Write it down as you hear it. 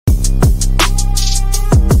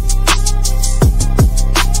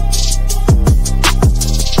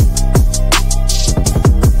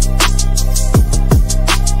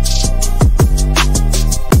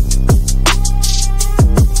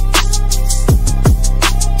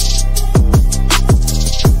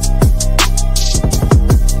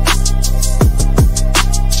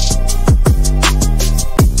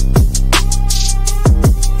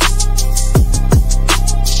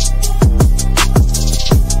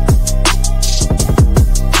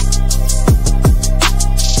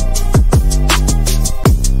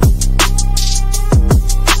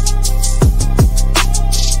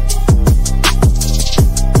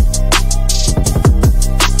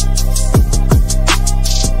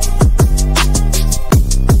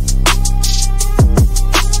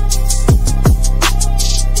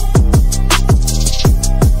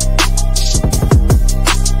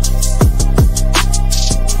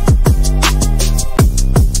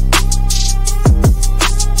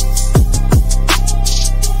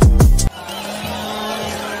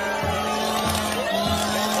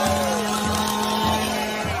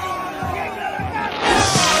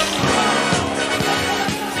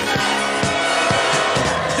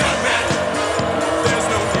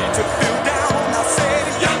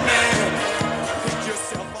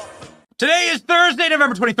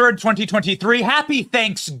November 23rd, 2023. Happy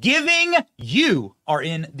Thanksgiving. You are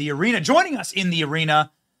in the arena. Joining us in the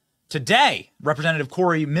arena today, Representative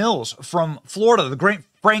Corey Mills from Florida, the great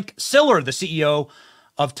Frank Siller, the CEO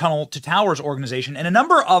of Tunnel to Towers organization, and a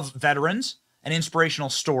number of veterans and inspirational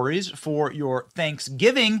stories for your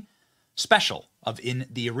Thanksgiving special of In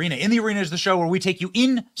the Arena. In the Arena is the show where we take you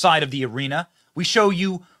inside of the arena. We show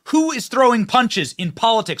you who is throwing punches in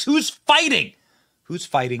politics, who's fighting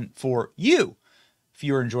for you. If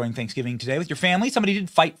you're enjoying Thanksgiving today with your family, somebody did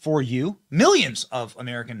fight for you. Millions of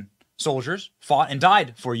American soldiers fought and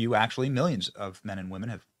died for you, actually. Millions of men and women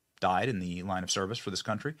have died in the line of service for this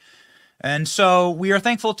country. And so we are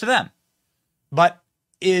thankful to them. But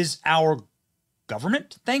is our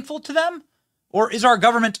government thankful to them? Or is our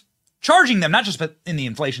government charging them, not just in the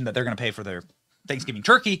inflation that they're going to pay for their Thanksgiving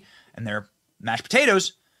turkey and their mashed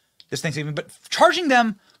potatoes this Thanksgiving, but charging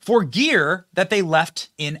them for gear that they left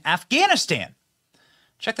in Afghanistan?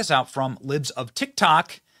 Check this out from Libs of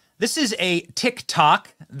TikTok. This is a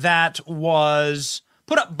TikTok that was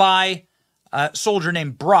put up by a soldier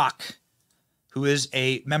named Brock, who is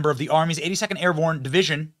a member of the Army's 82nd Airborne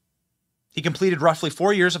Division. He completed roughly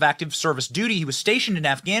 4 years of active service duty. He was stationed in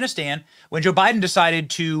Afghanistan when Joe Biden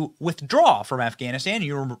decided to withdraw from Afghanistan.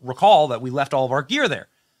 You recall that we left all of our gear there.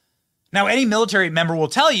 Now, any military member will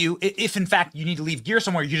tell you, if in fact you need to leave gear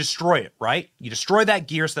somewhere, you destroy it, right? You destroy that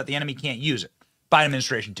gear so that the enemy can't use it. Biden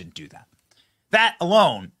administration didn't do that. That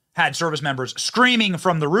alone had service members screaming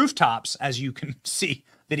from the rooftops, as you can see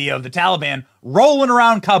video of the Taliban rolling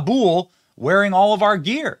around Kabul wearing all of our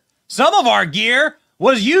gear. Some of our gear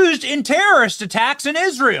was used in terrorist attacks in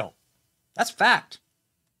Israel. That's fact.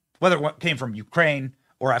 Whether it came from Ukraine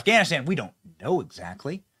or Afghanistan, we don't know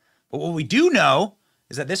exactly. But what we do know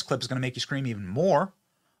is that this clip is going to make you scream even more.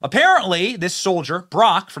 Apparently, this soldier,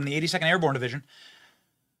 Brock, from the 82nd Airborne Division,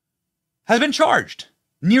 has been charged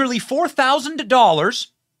nearly $4,000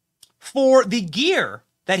 for the gear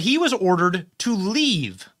that he was ordered to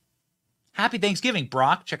leave. Happy Thanksgiving,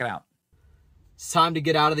 Brock. Check it out. It's time to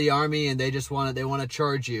get out of the Army, and they want to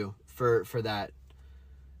charge you for that.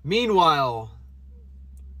 Meanwhile,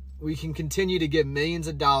 we can continue to give millions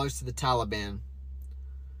of dollars to the Taliban.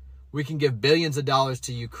 We can give billions of dollars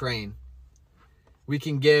to Ukraine. We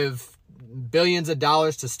can give billions of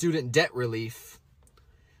dollars to student debt relief.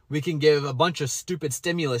 We can give a bunch of stupid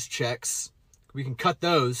stimulus checks. We can cut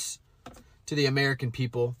those to the American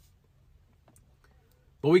people.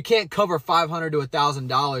 But we can't cover $500 to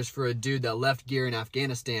 $1,000 for a dude that left gear in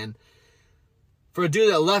Afghanistan. For a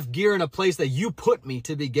dude that left gear in a place that you put me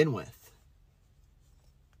to begin with.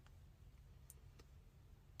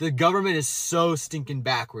 The government is so stinking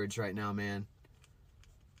backwards right now, man.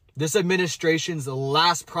 This administration's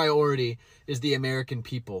last priority is the American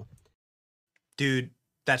people. Dude,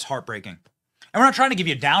 that's heartbreaking. And we're not trying to give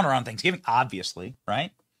you a downer on Thanksgiving, obviously,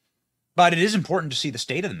 right? But it is important to see the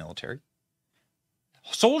state of the military.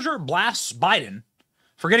 Soldier blasts Biden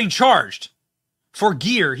for getting charged for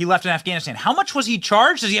gear he left in Afghanistan. How much was he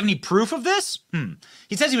charged? Does he have any proof of this?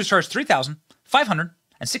 He says he was charged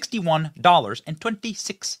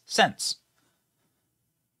 $3,561.26.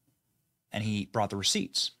 And he brought the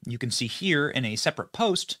receipts. You can see here in a separate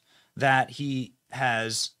post that he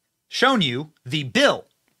has shown you the bill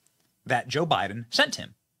that Joe Biden sent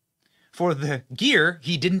him for the gear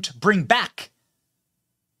he didn't bring back.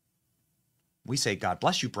 We say, God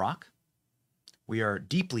bless you, Brock. We are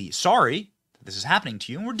deeply sorry that this is happening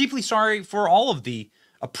to you, and we're deeply sorry for all of the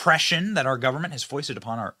oppression that our government has foisted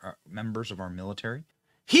upon our members of our military.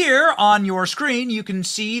 Here on your screen, you can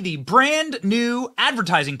see the brand new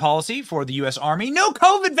advertising policy for the U.S. Army. No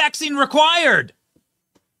COVID vaccine required.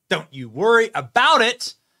 Don't you worry about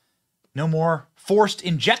it. No more forced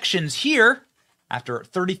injections here. After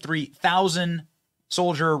 33,000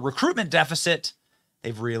 soldier recruitment deficit,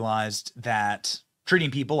 they've realized that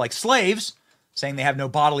treating people like slaves, saying they have no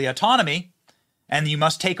bodily autonomy, and you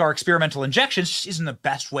must take our experimental injections isn't the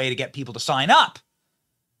best way to get people to sign up.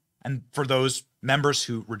 And for those members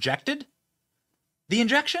who rejected the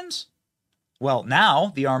injections, well,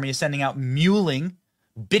 now the Army is sending out mewling,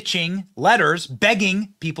 bitching letters,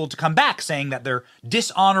 begging people to come back, saying that their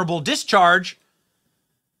dishonorable discharge,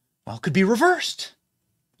 well, could be reversed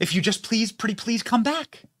if you just pretty please come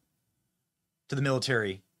back to the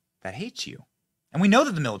military that hates you. And we know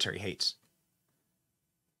that the military hates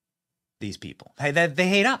these people. They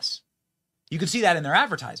hate us. You can see that in their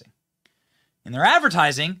advertising. In their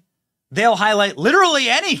advertising, they'll highlight literally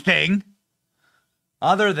anything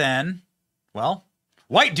other than, well,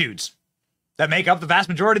 white dudes that make up the vast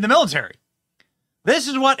majority of the military. This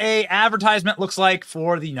is what an advertisement looks like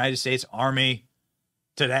for the United States Army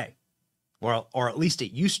today. or at least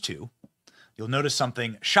it used to, you'll notice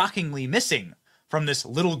something shockingly missing from this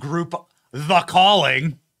little group, The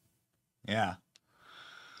Calling. Yeah.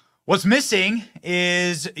 What's missing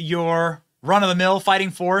is your run-of-the-mill fighting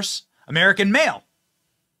force American male.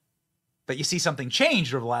 But you see something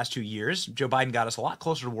changed over the last 2 years. Joe Biden got us a lot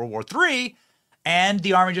closer to World War III, and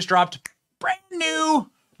the Army just dropped brand new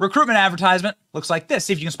recruitment advertisement. Looks like this.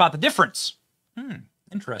 See if you can spot the difference.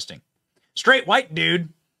 Interesting. Straight white dude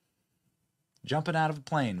jumping out of a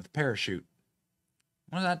plane with a parachute.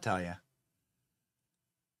 What does that tell you?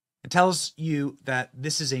 It tells you that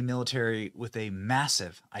this is a military with a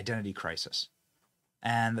massive identity crisis,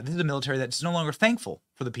 and that this is a military that's no longer thankful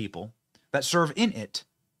for the people that serve in it,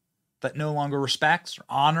 that no longer respects or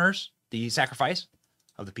honors the sacrifice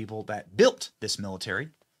of the people that built this military,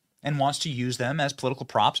 and wants to use them as political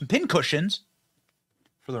props and pincushions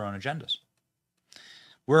for their own agendas.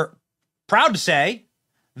 We're proud to say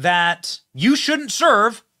that you shouldn't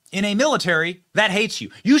serve in a military that hates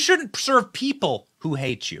you. You shouldn't serve people who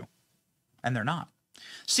hate you. And they're not.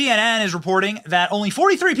 CNN is reporting that only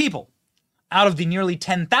 43 people out of the nearly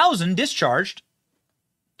 10,000 discharged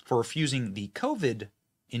for refusing the COVID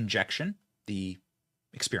injection, the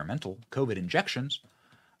experimental COVID injections,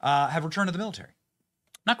 have returned to the military.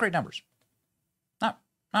 Not great numbers.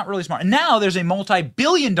 Not really smart. And now there's a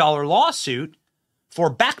multi-billion-dollar lawsuit for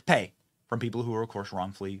back pay from people who were, of course,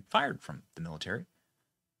 wrongfully fired from the military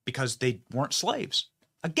because they weren't slaves.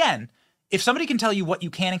 Again, if somebody can tell you what you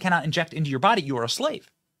can and cannot inject into your body, you are a slave.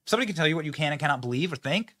 If somebody can tell you what you can and cannot believe or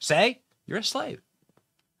think, say, you're a slave.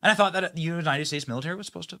 And I thought that the United States military was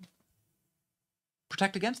supposed to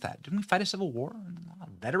protect against that. Didn't we fight a civil war?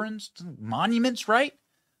 Veterans, monuments, right?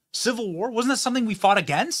 Civil war. Wasn't that something we fought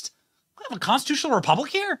against? We have a constitutional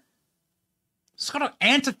republic here. It's kind of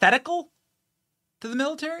antithetical to the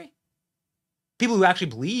military. People who actually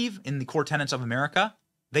believe in the core tenets of America,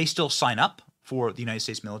 they still sign up for the United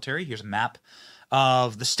States military. Here's a map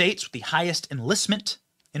of the states with the highest enlistment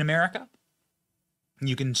in America. And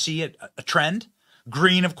you can see a trend.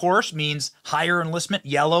 Green, of course, means higher enlistment.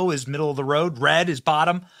 Yellow is middle of the road. Red is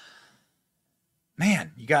bottom.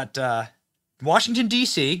 Man, you got Washington,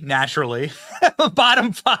 D.C., naturally.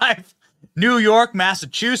 Bottom 5. New York,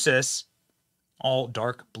 Massachusetts, all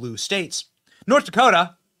dark blue states. North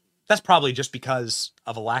Dakota, that's probably just because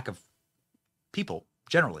of a lack of people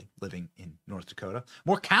generally living in North Dakota.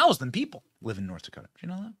 More cows than people live in North Dakota. Did you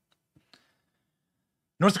know that?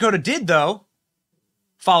 North Dakota did, though,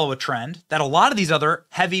 follow a trend that a lot of these other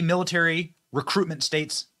heavy military recruitment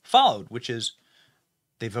states followed, which is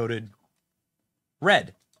they voted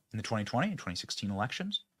red in the 2020 and 2016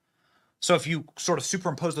 elections. So if you sort of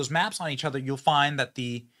superimpose those maps on each other, you'll find that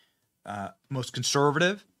the most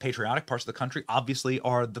conservative, patriotic parts of the country obviously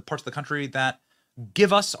are the parts of the country that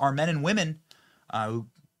give us our men and women who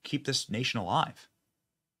keep this nation alive.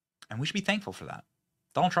 And we should be thankful for that.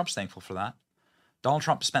 Donald Trump's thankful for that. Donald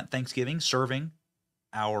Trump spent Thanksgiving serving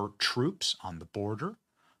our troops on the border,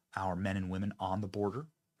 our men and women on the border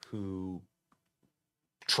who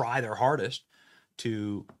try their hardest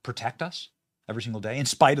to protect us every single day, in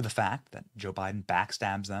spite of the fact that Joe Biden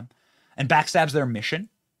backstabs them and backstabs their mission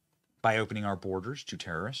by opening our borders to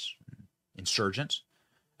terrorists, insurgents,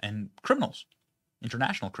 and criminals,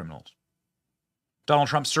 international criminals. Donald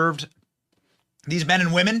Trump served these men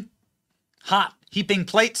and women hot, heaping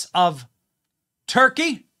plates of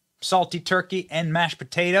turkey, salty turkey, and mashed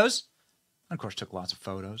potatoes. And of course, took lots of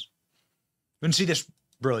photos. You wouldn't see this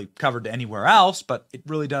really covered anywhere else, but it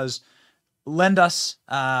really does lend us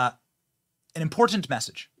an important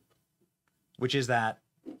message, which is that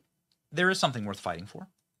there is something worth fighting for.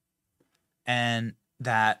 And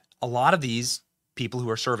that a lot of these people who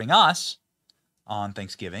are serving us on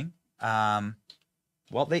Thanksgiving,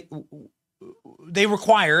 well, they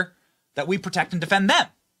require that we protect and defend them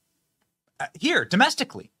here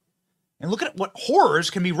domestically. And look at what horrors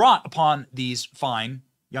can be wrought upon these fine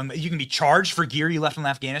young men. You can be charged for gear you left in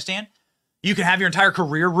Afghanistan. You can have your entire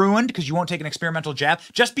career ruined because you won't take an experimental jab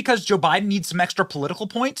just because Joe Biden needs some extra political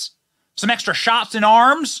points, some extra shots in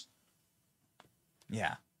arms.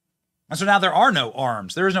 Yeah. And so now there are no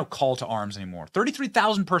arms. There is no call to arms anymore.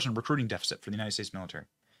 33,000 person recruiting deficit for the United States military.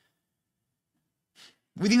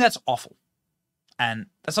 We think that's awful. And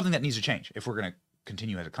that's something that needs to change if we're going to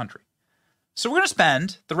continue as a country. So we're going to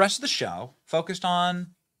spend the rest of the show focused on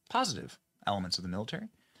positive elements of the military,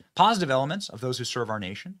 positive elements of those who serve our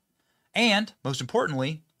nation, and most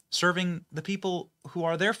importantly, serving the people who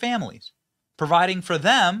are their families, providing for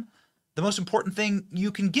them the most important thing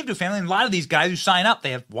you can give to a family. And a lot of these guys who sign up,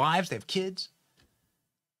 they have wives, they have kids.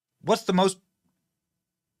 What's the most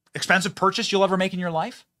expensive purchase you'll ever make in your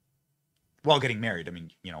life? Well, getting married, I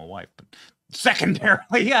mean, a wife, but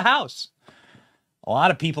secondarily a house. A lot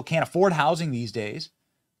of people can't afford housing these days,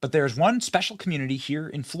 but there's one special community here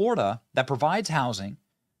in Florida that provides housing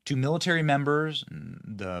to military members and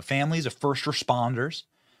the families of first responders,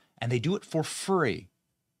 and they do it for free.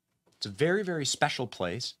 It's a very, very special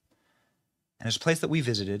place, and it's a place that we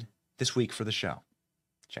visited this week for the show.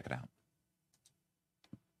 Check it out.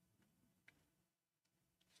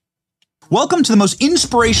 Welcome to the most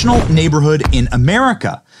inspirational neighborhood in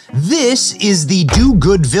America. This is the Do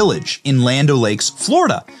Good Village in Land O'Lakes,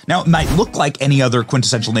 Florida. Now, it might look like any other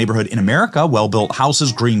quintessential neighborhood in America, well-built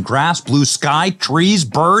houses, green grass, blue sky, trees,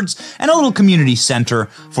 birds, and a little community center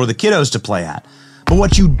for the kiddos to play at. But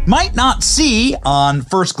what you might not see on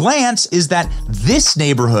first glance is that this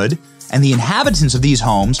neighborhood and the inhabitants of these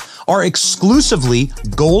homes are exclusively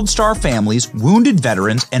Gold Star families, wounded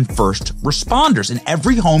veterans, and first responders. And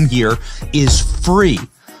every home here is free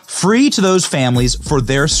to those families for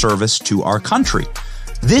their service to our country.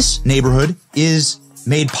 This neighborhood is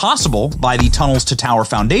made possible by the Tunnels to Tower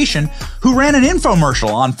Foundation, who ran an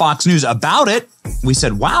infomercial on Fox News about it. We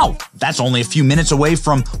said, wow, that's only a few minutes away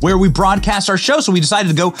from where we broadcast our show. So we decided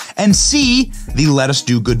to go and see the Let Us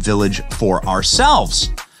Do Good Village for ourselves.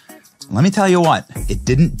 Let me tell you what, it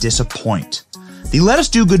didn't disappoint. The Let Us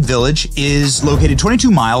Do Good Village is located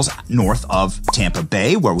 22 miles north of Tampa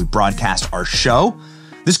Bay, where we broadcast our show.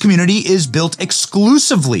 This community is built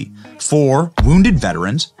exclusively for wounded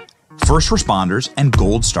veterans, first responders, and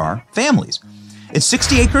Gold Star families. It's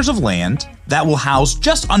 60 acres of land that will house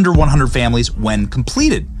just under 100 families when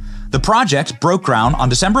completed. The project broke ground on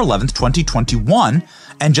December 11th, 2021,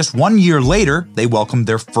 and just 1 year later, they welcomed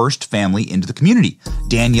their first family into the community,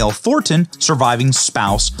 Danielle Thornton, surviving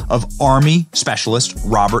spouse of Army Specialist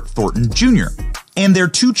Robert Thornton Jr., and their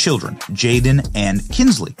two children, Jaden and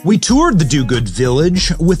Kinsley. We toured the Do Good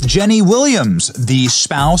Village with Jenny Williams, the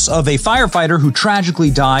spouse of a firefighter who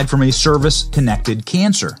tragically died from a service-connected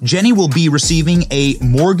cancer. Jenny will be receiving a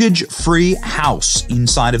mortgage-free house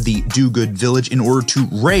inside of the Do Good Village in order to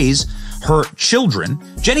raise her children.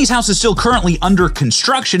 Jenny's house is still currently under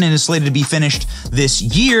construction and is slated to be finished this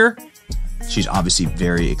year. She's obviously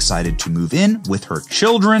very excited to move in with her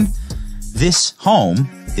children. This home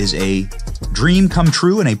is a dream come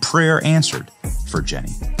true and a prayer answered for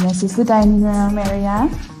Jenny. This is the dining room area,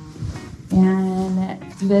 and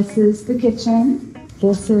this is the kitchen.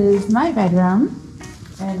 This is my bedroom,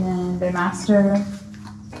 and then the master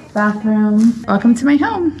bathroom. Welcome to my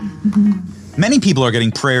home. Many people are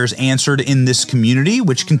getting prayers answered in this community,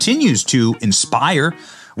 which continues to inspire.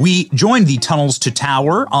 We joined the Tunnels to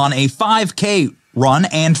Tower on a 5K run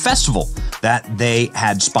and festival that they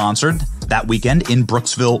had sponsored that weekend in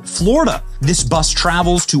Brooksville, Florida. This bus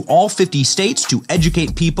travels to all 50 states to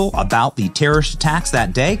educate people about the terrorist attacks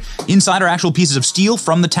that day. Inside are actual pieces of steel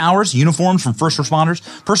from the towers, uniforms from first responders,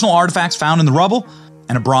 personal artifacts found in the rubble,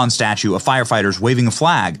 and a bronze statue of firefighters waving a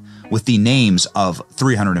flag with the names of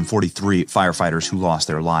 343 firefighters who lost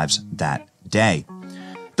their lives that day.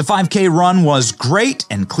 The 5K run was great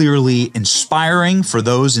and clearly inspiring for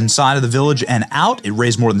those inside of the village and out. It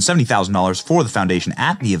raised more than $70,000 for the foundation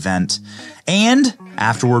at the event. And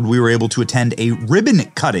afterward, we were able to attend a ribbon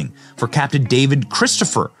cutting for Captain David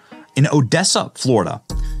Christopher in Odessa, Florida.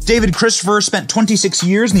 David Christopher spent 26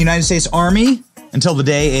 years in the United States Army until the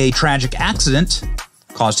day a tragic accident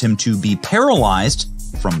caused him to be paralyzed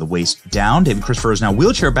from the waist down. David Christopher is now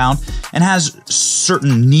wheelchair bound and has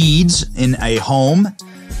certain needs in a home,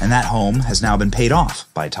 and that home has now been paid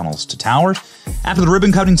off by Tunnels to Towers. After the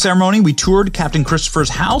ribbon cutting ceremony, we toured Captain Christopher's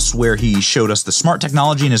house, where he showed us the smart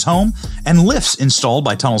technology in his home and lifts installed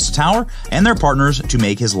by Tunnels to Tower and their partners to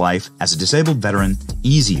make his life as a disabled veteran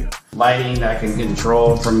easier. Lighting that I can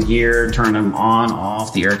control from here, turn them on,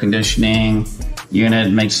 off, the air conditioning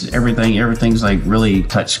unit makes everything's like really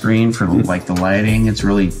touch screen for like the lighting. It's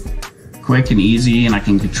really quick and easy, and I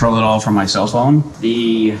can control it all from my cell phone.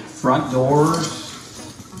 The front doors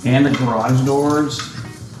and the garage doors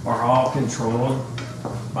are all controlled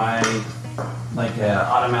by like an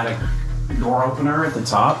automatic door opener at the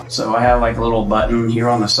top. So I have like a little button here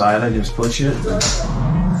on the side. I just push it,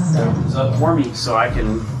 it opens up for me, so I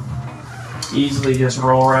can easily just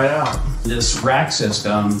roll right out. This rack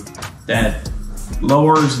system that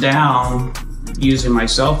lowers down using my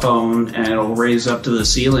cell phone, and it'll raise up to the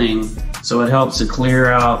ceiling, so it helps to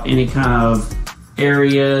clear out any kind of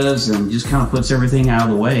areas and just kind of puts everything out of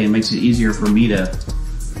the way and makes it easier for me to,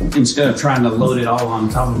 instead of trying to load it all on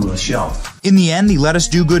top of a shelf. In the end, the Let Us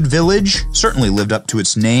Do Good Village certainly lived up to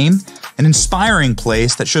its name, an inspiring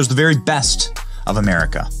place that shows the very best of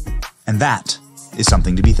America. And that is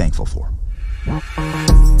something to be thankful for.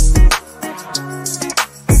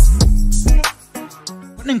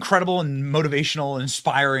 an incredible and motivational,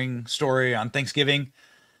 inspiring story on Thanksgiving.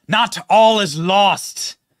 Not all is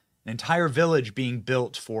lost. An entire village being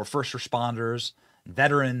built for first responders,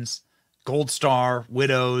 veterans, Gold Star,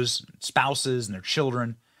 widows, spouses, and their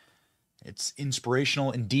children. It's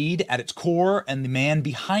inspirational indeed at its core, and the man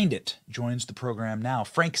behind it joins the program now.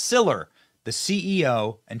 Frank Siller, the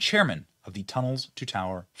CEO and chairman of the Tunnels to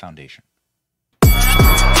Tower Foundation.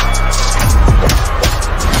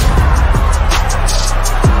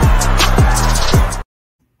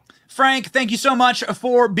 Frank, thank you so much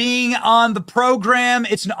for being on the program.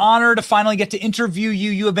 It's an honor to finally get to interview you.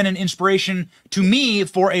 You have been an inspiration to me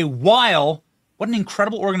for a while. What an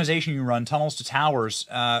incredible organization you run, Tunnels to Towers.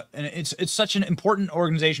 And it's such an important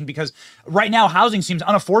organization because right now housing seems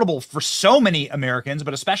unaffordable for so many Americans,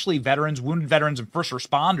 but especially veterans, wounded veterans, and first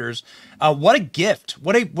responders. What a gift.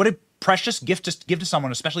 What a precious gift to give to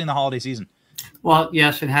someone, especially in the holiday season. Well,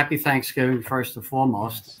 yes, and happy Thanksgiving first and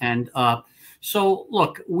foremost. And so,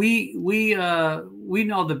 look, we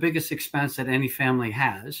know the biggest expense that any family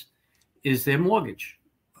has is their mortgage,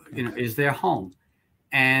 is their home.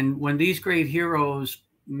 And when these great heroes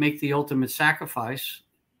make the ultimate sacrifice,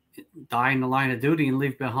 die in the line of duty and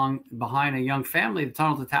leave behind a young family, the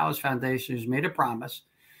Tunnel to Towers Foundation has made a promise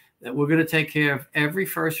that we're going to take care of every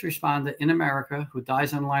first responder in America who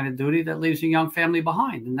dies on the line of duty that leaves a young family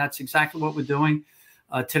behind. And that's exactly what we're doing.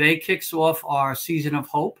 Today kicks off our Season of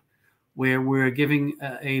Hope, where we're giving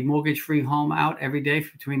a mortgage-free home out every day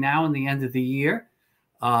between now and the end of the year,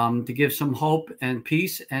 to give some hope and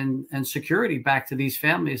peace and security back to these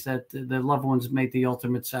families that the loved ones made the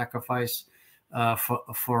ultimate sacrifice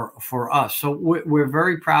for us. So we're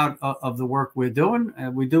very proud of the work we're doing.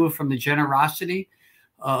 We do it from the generosity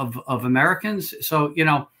of Americans. So,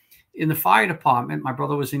 in the fire department, my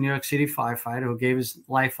brother was a New York City firefighter who gave his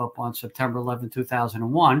life up on September 11,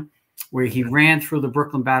 2001. Where he ran through the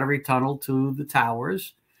Brooklyn Battery Tunnel to the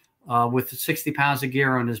towers with 60 pounds of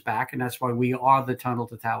gear on his back. And that's why we are the Tunnel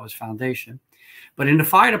to Towers Foundation. But in the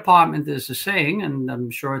fire department, there's a saying, and I'm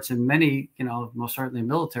sure it's in many, most certainly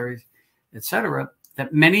military, et cetera,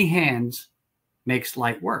 that many hands makes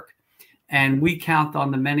light work. And we count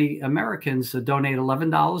on the many Americans to donate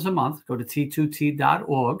 $11 a month. Go to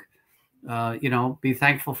T2T.org. Be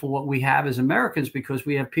thankful for what we have as Americans, because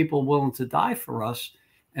we have people willing to die for us,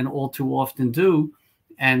 and all too often do.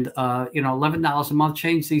 And, $11 a month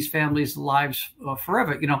change these families' lives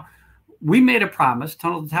forever. We made a promise,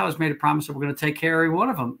 Tunnel to Towers made a promise that we're going to take care of every one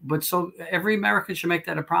of them. But so every American should make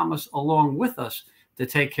that a promise along with us to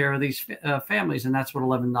take care of these families. And that's what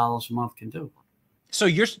 $11 a month can do. So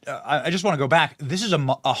I just want to go back. This is a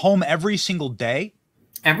home every single day?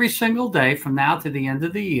 Every single day from now to the end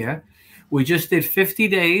of the year. We just did 50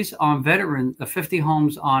 days on 50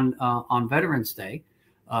 homes on Veterans Day.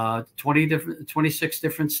 26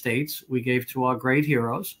 different states we gave to our great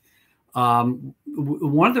heroes.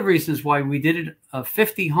 One of the reasons why we did it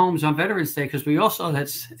 50 homes on Veterans Day, because we also that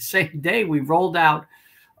same day we rolled out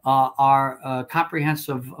our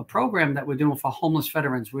comprehensive program that we're doing for homeless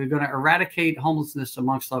veterans. We're going to eradicate homelessness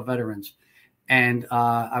amongst our veterans. And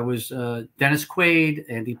I was Dennis Quaid,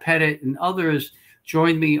 Andy Pettit, and others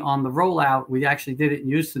joined me on the rollout. We actually did it in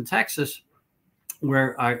Houston, Texas,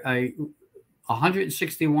 where I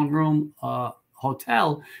 161 room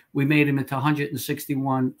hotel, we made them into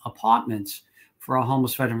 161 apartments for our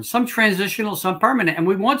homeless veterans. Some transitional, some permanent. And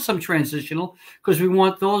we want some transitional because we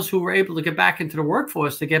want those who were able to get back into the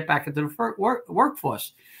workforce to get back into the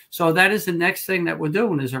workforce. So that is the next thing that we're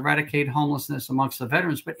doing, is eradicate homelessness amongst the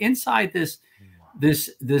veterans. But inside this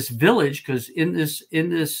village, because in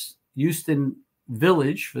this Houston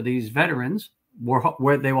village for these veterans,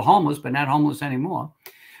 where they were homeless but not homeless anymore,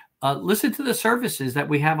 listen to the services that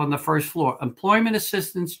we have on the first floor: employment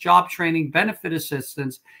assistance, job training, benefit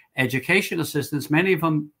assistance, education assistance. Many of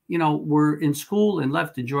them, were in school and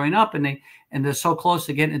left to join up, and they're so close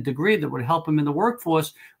to getting a degree that would help them in the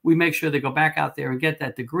workforce. We make sure they go back out there and get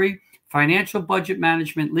that degree. Financial budget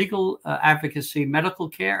management, legal advocacy, medical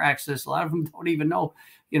care access. A lot of them don't even know,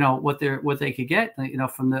 what they could get,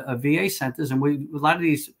 from the VA centers. And a lot of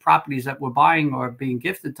these properties that we're buying or being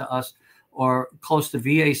gifted to us or close to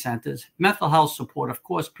VA centers. Mental health support, of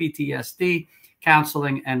course, PTSD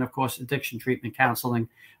counseling, and of course, addiction treatment counseling.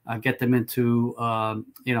 Get them into,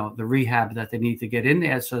 the rehab that they need to get in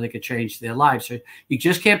there so they could change their lives. So you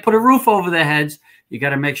just can't put a roof over their heads. You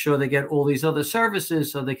got to make sure they get all these other services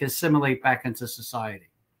so they can assimilate back into society.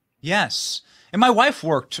 Yes. And my wife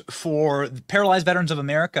worked for Paralyzed Veterans of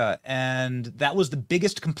America, and that was the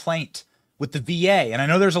biggest complaint with the VA. And I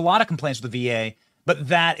know there's a lot of complaints with the VA but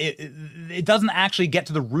that it doesn't actually get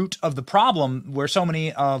to the root of the problem, where so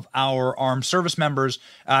many of our armed service members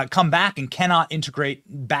come back and cannot integrate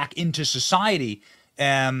back into society.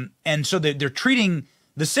 And so they're treating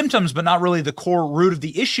the symptoms, but not really the core root of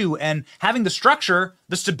the issue. And having the structure,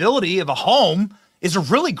 the stability of a home is a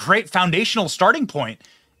really great foundational starting point.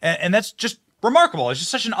 And that's just remarkable. It's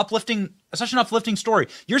just such an uplifting story.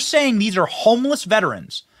 You're saying these are homeless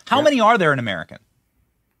veterans. How many are there in America?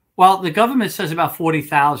 Well, the government says about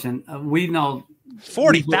 40,000. We know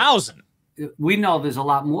 40,000. We know there's a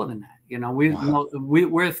lot more than that. You know,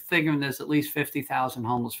 we're figuring there's at least 50,000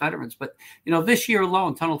 homeless veterans. But, you know, this year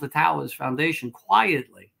alone, Tunnel to Towers Foundation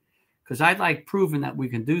quietly, because I like proving that we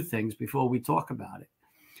can do things before we talk about it.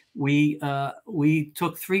 We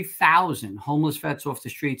took 3,000 homeless vets off the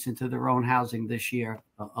streets into their own housing this year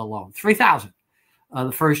alone. 3,000,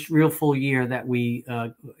 the first real full year that we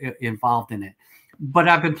involved in it. But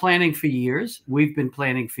I've been planning for years. We've been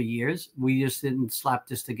planning for years. We just didn't slap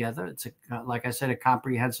this together. It's like I said, a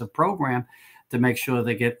comprehensive program to make sure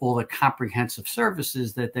they get all the comprehensive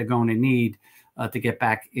services that they're going to need to get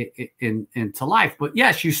back into life. But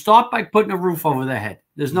yes, you start by putting a roof over their head.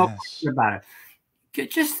 There's no question about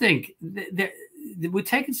it. Just think, we're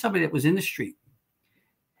taking somebody that was in the street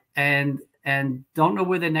and don't know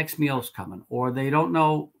where their next meal is coming, or they don't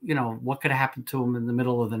know, you know, what could happen to them in the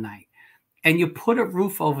middle of the night. And you put a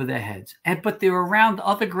roof over their heads, but they're around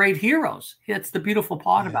other great heroes. That's the beautiful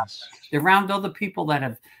part about it. They're around other people that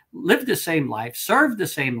have lived the same life, served the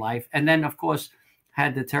same life, and then, of course,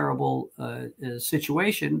 had the terrible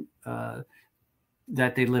situation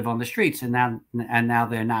that they live on the streets, and now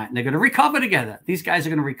they're not. And they're going to recover together. These guys are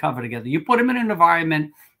going to recover together. You put them in an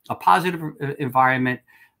environment, a positive environment,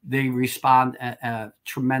 they respond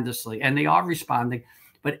tremendously, and they are responding.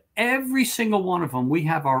 But every single one of them, we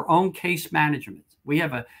have our own case management. We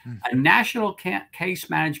have a national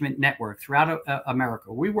case management network throughout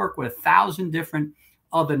America. We work with 1,000 different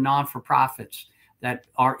other non-for-profits that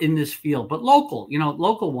are in this field, but local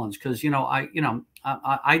ones, because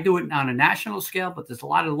I do it on a national scale, but there's a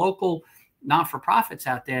lot of local non-for-profits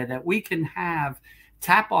out there that we can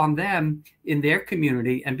tap on them in their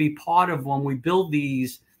community and be part of when we build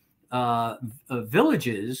these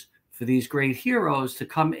villages for these great heroes to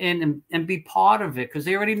come in and be part of it, because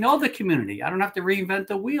they already know the community. I don't have to reinvent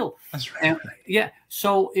the wheel. That's right. And,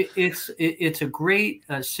 so it's a great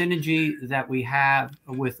synergy that we have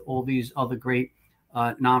with all these other great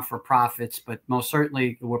non-for-profits, but most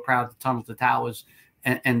certainly we're proud to Tunnel to Towers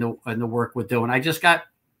and the work we're doing. I just got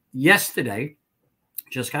notice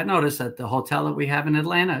that the hotel that we have in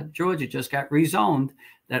Atlanta, Georgia, just got rezoned,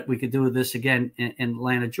 that we could do this again in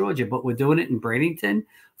Atlanta, Georgia, but we're doing it in Bradenton,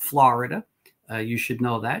 Florida. You should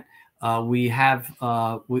know that. We have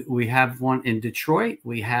one in Detroit.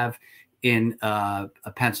 We have in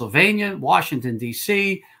Pennsylvania, Washington,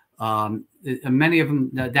 D.C., many of them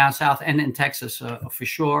down south, and in Texas for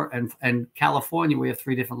sure, and California. We have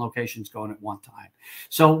 3 different locations going at one time.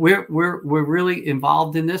 So we're really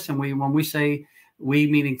involved in this, and when we say we,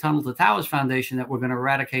 meaning Tunnel to Towers Foundation, that we're going to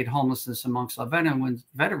eradicate homelessness amongst our veterans,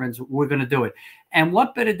 we're going to do it. And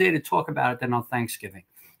what better day to talk about it than on Thanksgiving,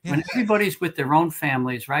 when everybody's with their own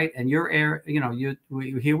families, right? And here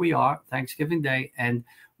we are, Thanksgiving Day, and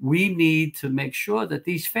we need to make sure that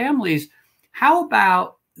these families, how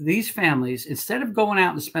about these families, instead of going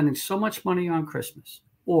out and spending so much money on Christmas,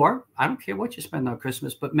 or I don't care what you spend on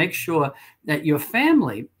Christmas, but make sure that your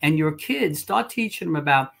family and your kids, start teaching them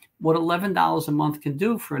about what $11 a month can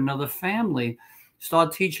do for another family.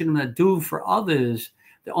 Start teaching them that do for others.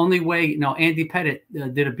 The only way, Andy Pettit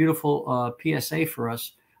did a beautiful PSA for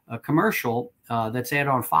us, a commercial that's aired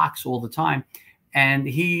on Fox all the time. And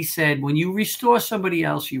he said, when you restore somebody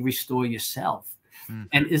else, you restore yourself.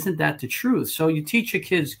 And isn't that the truth? So you teach your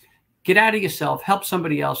kids, get out of yourself, help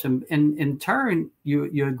somebody else. And in turn,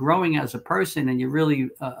 you're growing as a person, and you really,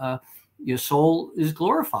 your soul is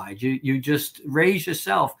glorified. You just raise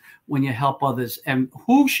yourself when you help others. And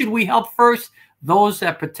who should we help first? Those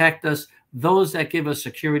that protect us, those that give us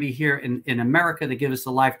security here in America, that give us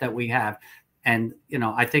the life that we have. And,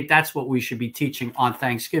 I think that's what we should be teaching on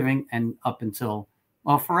Thanksgiving and up until,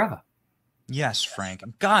 forever. Yes, Frank.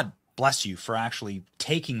 God bless you for actually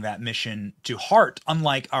taking that mission to heart,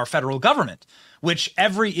 unlike our federal government, which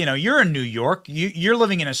you're in New York, you're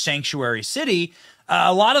living in a sanctuary city.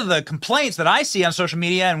 A lot of the complaints that I see on social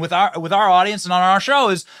media and with our audience and on our show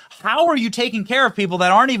is, how are you taking care of people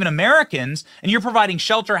that aren't even Americans, and you're providing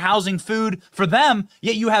shelter, housing, food for them,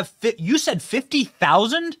 yet you said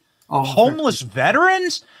 50,000 homeless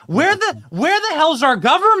veterans? Where the hell's our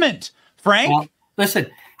government, Frank? Well, listen,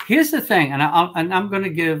 here's the thing, and I'm going to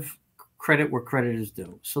give credit where credit is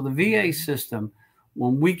due. So the VA system,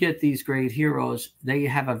 when we get these great heroes, they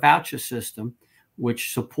have a voucher system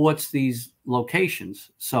which supports these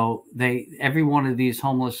locations. So every one of these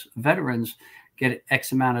homeless veterans get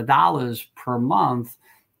X amount of dollars per month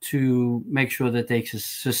to make sure that they can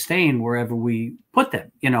sustain wherever we put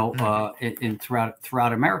them, in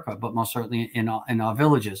throughout America, but most certainly in our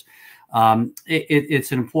villages.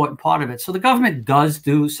 It's an important part of it. So the government does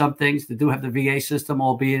do some things. They do have the VA system,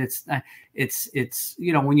 albeit it's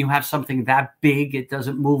when you have something that big, it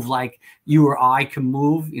doesn't move like you or I can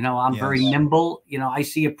move. I'm very nimble. I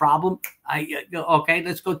see a problem. Okay,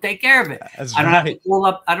 let's go take care of it. I don't have to pull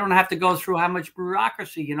up. I don't have to go through how much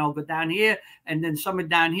bureaucracy. Go down here, and then someone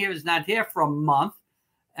down here is not here for a month,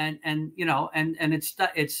 and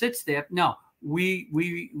it sits there. No, we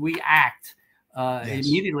act.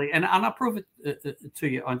 Immediately, and I'll prove it to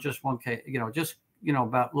you on just one case.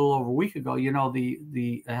 About a little over a week ago,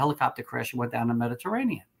 the helicopter crash went down the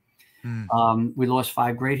Mediterranean. We lost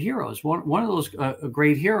 5 great heroes. One of those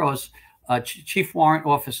great heroes, Chief Warrant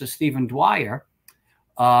Officer Stephen Dwyer,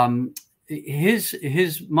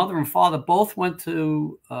 his mother and father both went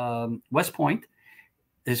to West Point.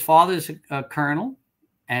 His father's a colonel,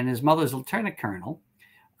 and his mother's a lieutenant colonel.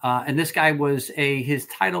 And this guy his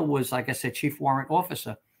title was, like I said, Chief Warrant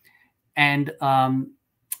Officer. And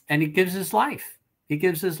he gives his life. He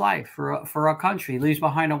gives his life for our country. He leaves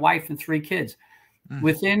behind a wife and 3 kids.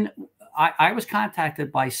 I was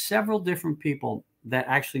contacted by several different people that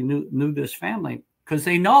actually knew this family, because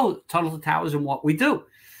they know Tunnel to Towers and what we do.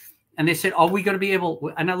 And they said, are we going to be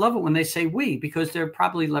able, and I love it when they say we, because they're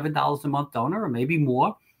probably $11 a month donor or maybe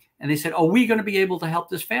more. And they said, are we going to be able to help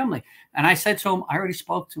this family? And I said to him, I already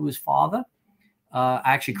spoke to his father. I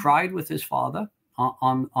actually cried with his father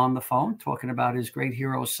on the phone, talking about his great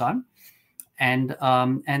hero son. And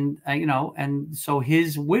so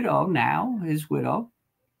his widow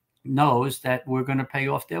knows that we're going to pay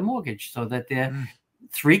off their mortgage, so that their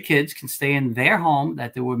 3 kids can stay in their home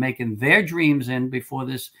that they were making their dreams in before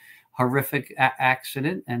this horrific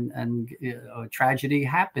accident and tragedy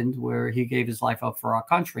happened, where he gave his life up for our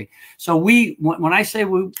country. So when I say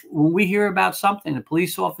when we hear about something, a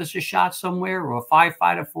police officer shot somewhere, or a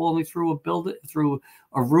firefighter falling through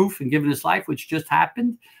a roof and giving his life, which just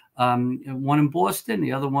happened, one in Boston,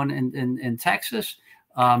 the other one in Texas,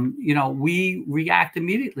 we react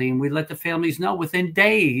immediately, and we let the families know within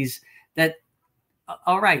days that,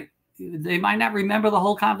 all right, they might not remember the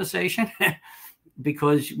whole conversation.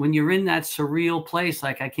 Because when you're in that surreal place,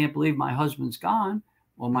 like, I can't believe my husband's gone,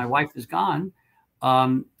 or my wife is gone,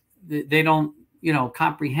 they don't,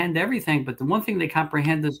 comprehend everything. But the one thing they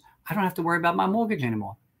comprehend is, I don't have to worry about my mortgage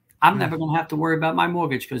anymore. I'm never going to have to worry about my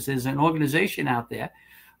mortgage, because there's an organization out there,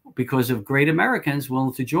 because of great Americans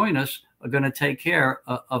willing to join us, are going to take care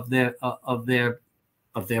of their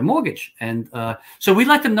mortgage. And so we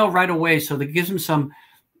let them know right away, so that gives them some.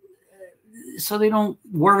 So they don't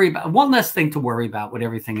worry about, one less thing to worry about with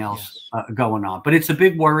everything else going on. But it's a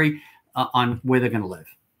big worry on where they're going to live.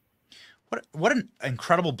 What an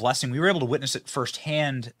incredible blessing. We were able to witness it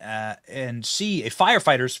firsthand and see a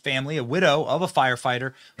firefighter's family, a widow of a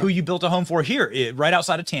firefighter who you built a home for here, right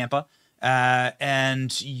outside of Tampa.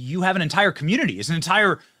 And you have an entire community. It's an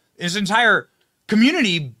entire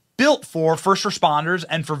community built for first responders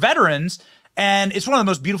and for veterans. And it's one of the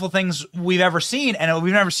most beautiful things we've ever seen. And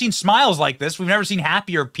we've never seen smiles like this. We've never seen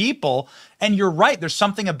happier people. And you're right. There's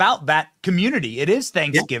something about that community. It is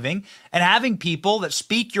Thanksgiving. And having people that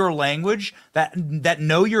speak your language, that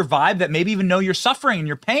know your vibe, that maybe even know your suffering and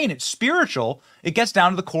your pain. It's spiritual. It gets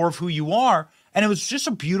down to the core of who you are. And it was just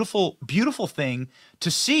a beautiful, beautiful thing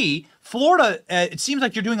to see. Florida, it seems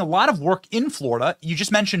like you're doing a lot of work in Florida. You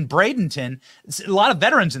just mentioned Bradenton. It's a lot of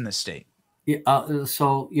veterans in this state. Yeah,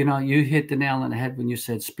 so, you hit the nail on the head when you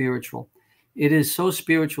said spiritual. It is so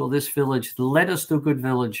spiritual, this village, Let Us Do Good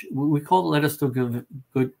Village. We call it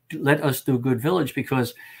Let Us Do Good Village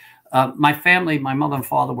because my family, my mother and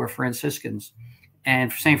father were Franciscans.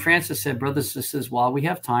 And St. Francis said, brothers and sisters, while we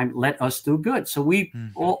have time, let us do good. So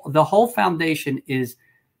the whole foundation is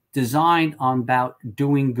designed on about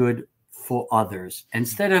doing good for others.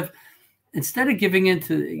 Instead of giving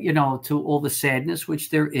into, to all the sadness,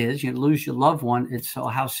 which there is, you lose your loved one. It's so,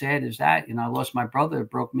 how sad is that? I lost my brother.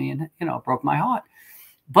 It broke me and, broke my heart.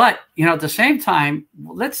 But, at the same time,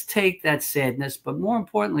 let's take that sadness, but more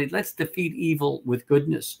importantly, let's defeat evil with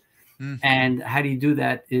goodness. And how do you do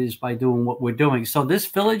that is by doing what we're doing. So this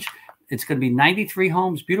village, it's going to be 93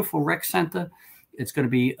 homes, beautiful rec center. It's going to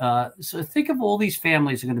be, so think of all these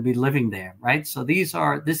families are going to be living there, right? So this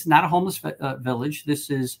is not a homeless village. This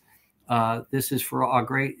is this is for our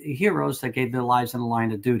great heroes that gave their lives in the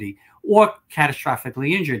line of duty or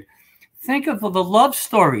catastrophically injured. Think of the love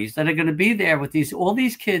stories that are going to be there with all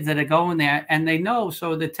these kids that are going there, and they know.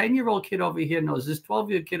 So the 10-year-old kid over here knows this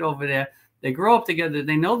 12-year-old kid over there. They grow up together.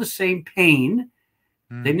 They know the same pain.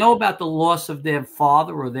 They know about the loss of their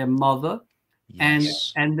father or their mother,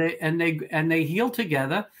 yes. and they heal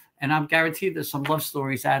together. And I'm guaranteed there's some love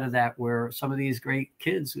stories out of that where some of these great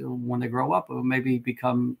kids, when they grow up, will maybe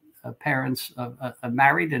become parents,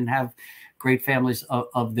 married, and have great families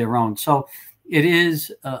of their own. So it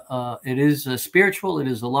is spiritual. It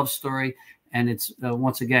is a love story, and it's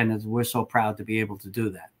once again, we're so proud to be able to do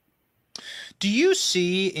that. Do you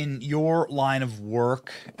see in your line of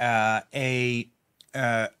work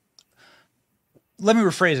let me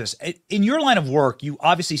rephrase this. In your line of work, you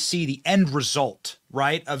obviously see the end result,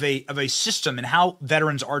 right, of a system and how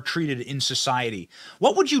veterans are treated in society.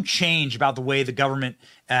 What would you change about the way the government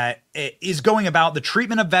is going about the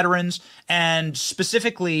treatment of veterans and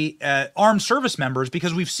specifically armed service members?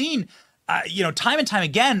 Because we've seen, time and time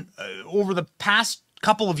again over the past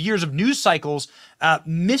couple of years of news cycles,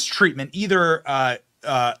 mistreatment, either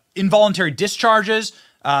involuntary discharges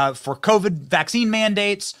for COVID vaccine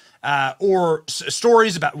mandates, or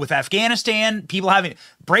stories about with Afghanistan, people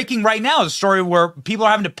breaking right now is a story where people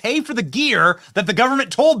are having to pay for the gear that the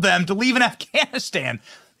government told them to leave in Afghanistan.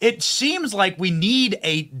 It seems like we need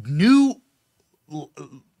a new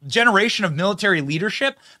generation of military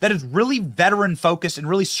leadership that is really veteran focused and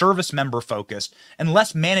really service member focused and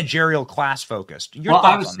less managerial class focused. Your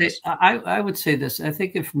thoughts on this? I would say this. I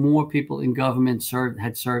think if more people in government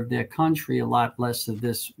had served their country, a lot less of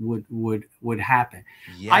this would happen.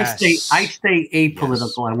 Yes. I stay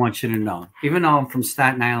apolitical. Yes. I want you to know, even though I'm from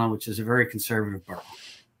Staten Island, which is a very conservative borough.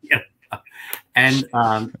 Yeah. And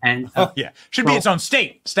should be its own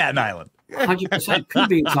state, Staten Island. 100% could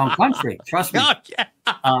be its own country. Trust me.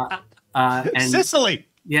 And Sicily.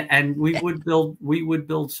 Yeah, and we would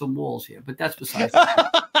build some walls here, but that's besides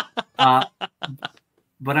the point.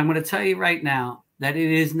 But I'm going to tell you right now that it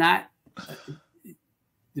is not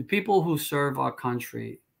the people who serve our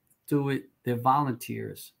country do it. They're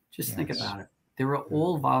volunteers. Just think about it. They're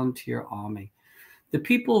all volunteer army. The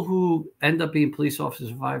people who end up being police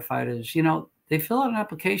officers, firefighters, they fill out an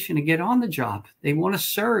application to get on the job. They want to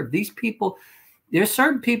serve. These people, there are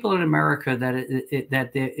certain people in America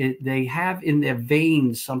that they have in their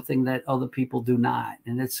veins something that other people do not,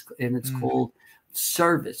 and it's called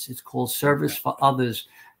service. It's called service for others.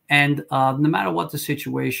 And no matter what the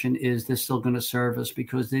situation is, they're still going to serve us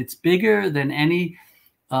because it's bigger than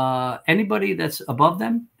anybody that's above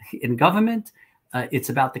them in government. It's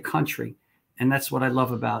about the country. And that's what I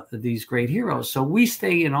love about these great heroes. So we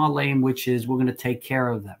stay in our lane, which is we're going to take care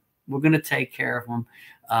of them. We're going to take care of them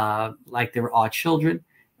like they're our children,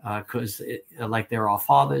 like they're our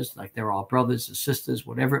fathers, like they're our brothers or sisters,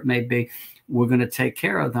 whatever it may be. We're going to take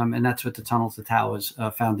care of them. And that's what the Tunnel to Towers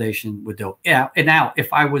Foundation would do. Yeah. And now,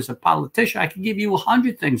 if I was a politician, I could give you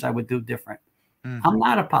 100 things I would do different. Mm-hmm. I'm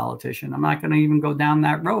not a politician. I'm not going to even go down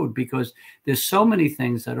that road because there's so many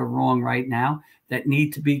things that are wrong right now that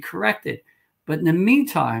need to be corrected. But in the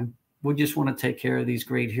meantime, we just want to take care of these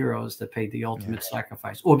great heroes that paid the ultimate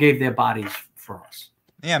sacrifice or gave their bodies for us.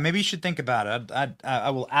 Yeah, maybe you should think about it.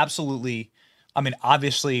 I will absolutely. I mean,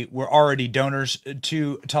 obviously, we're already donors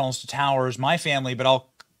to Tunnels to Towers, my family, but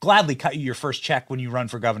I'll gladly cut you your first check when you run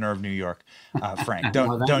for governor of New York, Frank.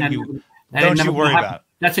 Don't you worry about it.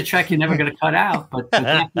 That's a check you're never going to cut out. But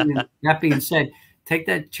that being said, take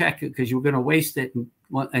that check because you're going to waste it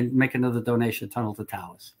and make another donation to Tunnel to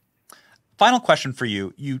Towers. Final question for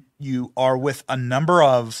you. You are with a number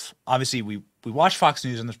of, obviously we watch Fox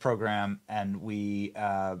News in this program, and we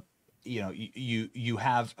you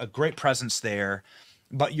have a great presence there,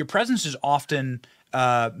 but your presence is often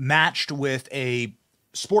matched with a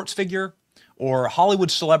sports figure or Hollywood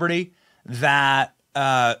celebrity that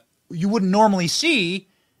you wouldn't normally see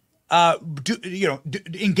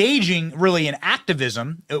engaging really in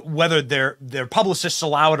activism, whether their publicists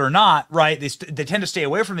allow it or not, right? They tend to stay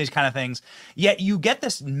away from these kind of things. Yet you get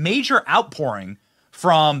this major outpouring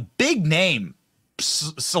from big name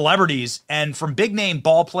celebrities and from big name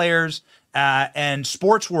ball players and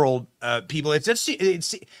sports world people. It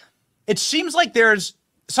seems like there's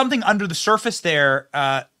something under the surface there.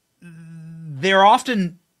 They're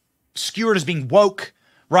often skewered as being woke,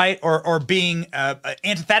 right, or being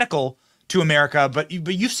antithetical to America, but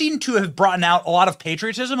you seem to have brought out a lot of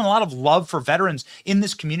patriotism and a lot of love for veterans in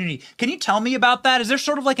this community. Can you tell me about that? Is there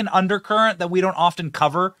sort of like an undercurrent that we don't often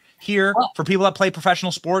cover here for people that play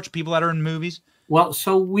professional sports, people that are in movies? Well,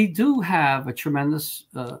 so we do have a tremendous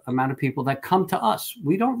amount of people that come to us.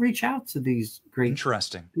 We don't reach out to these great.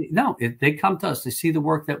 Interesting. No, they come to us. They see the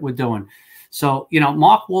work that we're doing. So,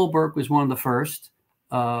 Mark Wahlberg was one of the first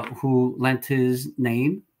who lent his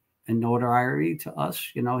name and notoriety to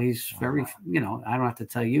us. He's very, I don't have to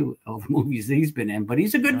tell you all the movies he's been in, but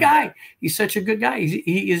he's a good guy. He's such a good guy.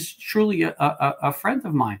 He is truly a friend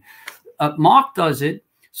of mine. Mark does it.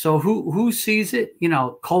 So who sees it?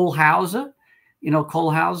 Cole Hauser.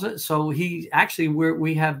 Cole Hauser. So he actually,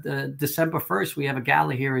 we have December 1st, we have a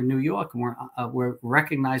gala here in New York, and we're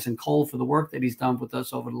recognizing Cole for the work that he's done with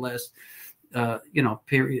us over the last,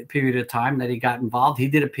 period of time that he got involved. He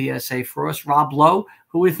did a PSA for us. Rob Lowe,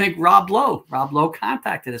 who we think Rob Lowe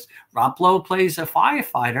contacted us. Rob Lowe plays a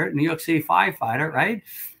firefighter, New York City firefighter, right?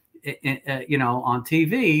 On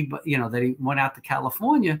TV, but that he went out to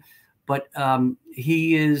California, but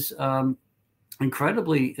he is,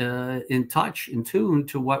 incredibly in tune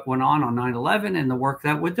to what went on 9/11 and the work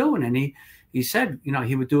that we're doing. And he said,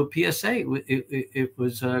 he would do a PSA. It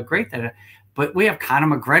was great but we have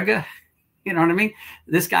Conor McGregor, you know what I mean?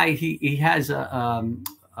 This guy, he has a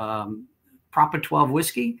Proper 12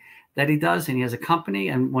 whiskey that he does, and he has a company.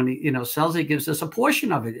 And when he, sells it, he gives us a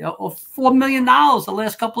portion of it. $4 million the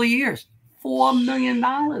last couple of years, $4 million.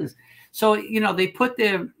 So, they put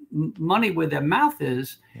their money where their mouth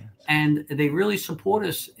is. Yeah. And they really support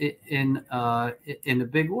us in a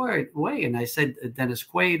big way. And I said Dennis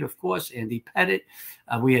Quaid, of course, Andy Pettit.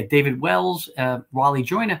 We had David Wells, Wally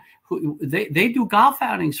Joyner, who they do golf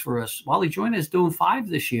outings for us. Wally Joyner is doing 5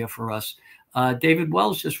 this year for us. David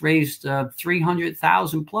Wells just raised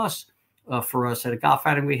 $300,000 plus for us at a golf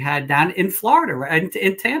outing we had down in Florida, right,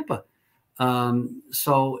 in Tampa.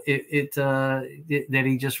 So that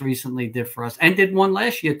he just recently did for us, and did one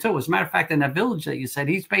last year too. As a matter of fact, in that village that you said,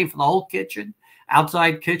 he's paying for the whole kitchen,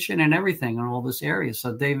 outside kitchen, and everything in all this area.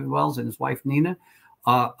 So David Wells and his wife Nina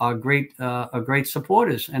are great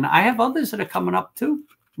supporters, and I have others that are coming up too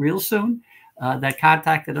real soon that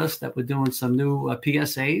contacted us that we're doing some new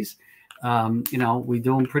PSAs. We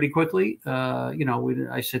do them pretty quickly.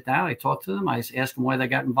 I sit down, I talk to them, I ask them why they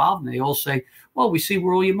got involved, and they all say, well, we see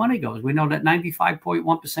where all your money goes. We know that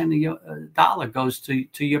 95.1% of your dollar goes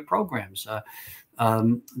to your programs.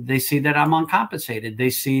 They see that I'm uncompensated.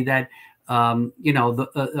 They see that,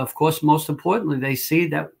 of course, most importantly, they see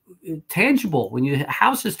that tangible. When your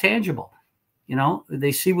house is tangible,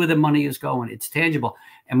 they see where the money is going. It's tangible.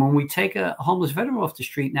 And when we take a homeless veteran off the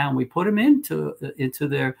street now and we put them into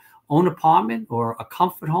their own apartment or a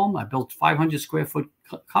comfort home. I built 500 square foot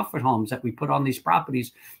comfort homes that we put on these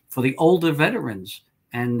properties for the older veterans,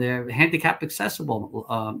 and they're handicap accessible,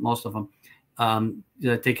 most of them.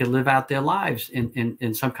 That they can live out their lives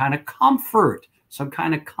in some kind of comfort,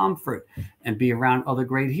 and be around other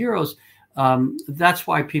great heroes. That's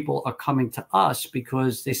why people are coming to us,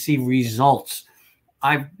 because they see results.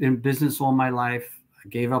 I've been in business all my life. I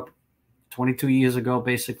gave up 22 years ago,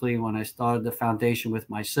 basically, when I started the foundation with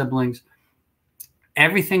my siblings.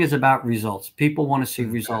 Everything is about results. People want to see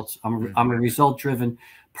results. I'm a result-driven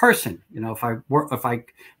person. If I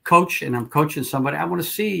coach and I'm coaching somebody, I want to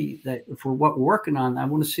see that for what we're working on, I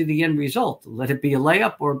want to see the end result. Let it be a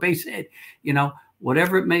layup or a base hit,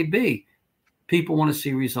 whatever it may be. People want to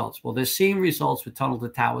see results. Well, they're seeing results with Tunnel to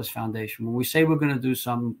Towers Foundation. When we say we're going to do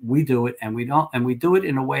something, we do it, and we do it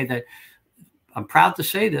in a way that, I'm proud to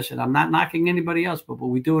say this, and I'm not knocking anybody else, but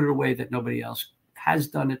we do it in a way that nobody else has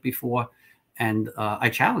done it before. And I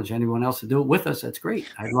challenge anyone else to do it with us. That's great.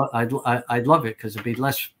 I'd love it, because it'd be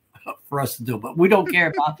less for us to do. But we don't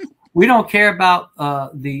care about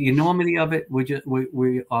the enormity of it.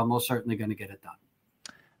 We are most certainly going to get it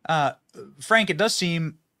done. Frank, it does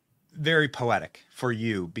seem very poetic for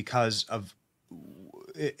you, because of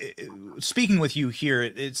speaking with you here.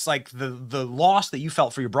 It's like the loss that you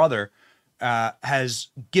felt for your brother has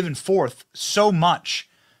given forth so much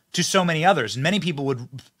to so many others. And many people would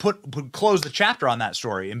close the chapter on that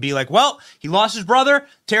story and be like, well, he lost his brother,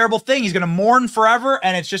 terrible thing. He's going to mourn forever.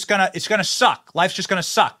 And it's going to suck. Life's just going to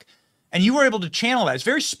suck. And you were able to channel that. It's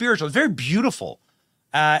very spiritual. It's very beautiful.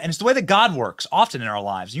 And it's the way that God works often in our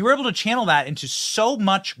lives. You were able to channel that into so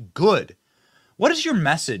much good. What is your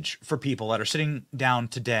message for people that are sitting down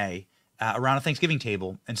today around a Thanksgiving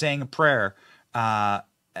table and saying a prayer?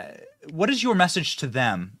 What is your message to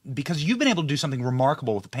them? Because you've been able to do something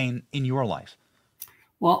remarkable with the pain in your life.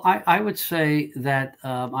 Well, I would say that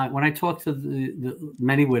when I talk to the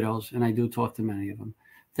many widows, and I do talk to many of them,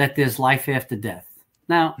 that there's life after death.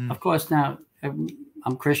 Now, of course,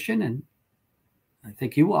 I'm Christian, and I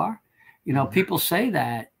think you are. People say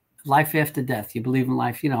that life after death. You believe in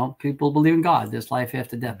life, people believe in God. There's life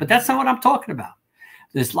after death. But that's not what I'm talking about.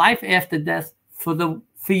 There's life after death for the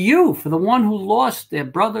one who lost their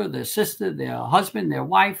brother, their sister, their husband, their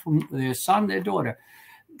wife, their son, their daughter.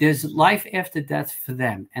 There's life after death for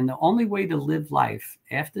them. And the only way to live life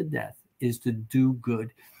after death is to do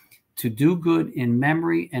good in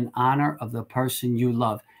memory and honor of the person you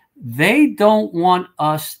love. They don't want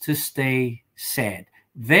us to stay sad.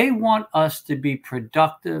 They want us to be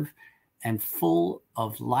productive and full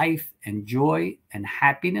of life and joy and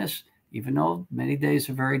happiness, even though many days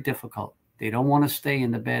are very difficult. They don't want to stay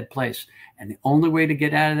in the bad place. And the only way to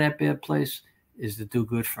get out of that bad place is to do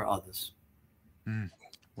good for others.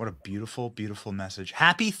 What a beautiful, beautiful message.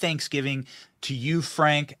 Happy Thanksgiving to you,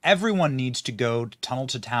 Frank. Everyone needs to go to Tunnel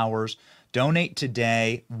to Towers. Donate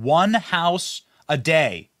today. One house a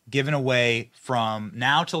day given away from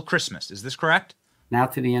now till Christmas. Is this correct? Now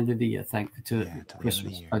to the end of the year. To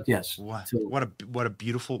Christmas. Yes. What a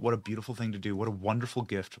beautiful thing to do. What a wonderful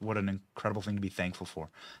gift. What an incredible thing to be thankful for.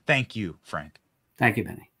 Thank you, Frank. Thank you,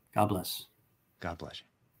 Benny. God bless. God bless you.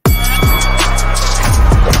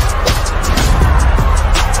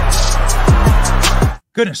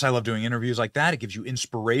 Goodness, I love doing interviews like that. It gives you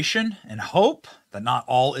inspiration and hope that not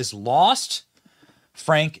all is lost.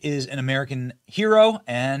 Frank is an American hero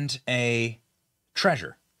and a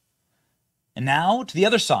treasure. And now to the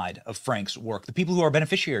other side of Frank's work, the people who are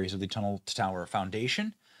beneficiaries of the Tunnel to Tower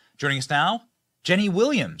Foundation. Joining us now, Jenny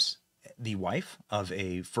Williams, the wife of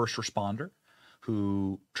a first responder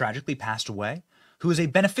who tragically passed away, who is a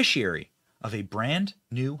beneficiary of a brand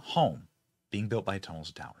new home being built by Tunnel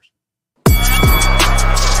to Towers.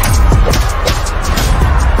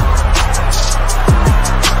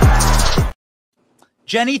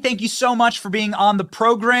 Jenny, thank you so much for being on the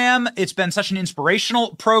program. It's been such an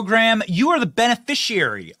inspirational program. You are the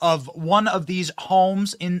beneficiary of one of these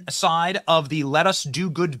homes inside of the Let Us Do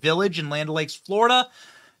Good Village in Land O'Lakes, Florida.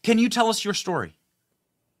 Can you tell us your story?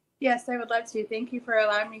 Yes, I would love to. Thank you for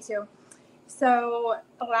allowing me to. So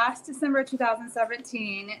last December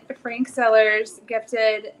 2017, Frank Sellers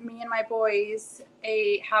gifted me and my boys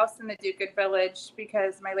a house in the Do Good Village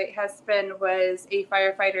because my late husband was a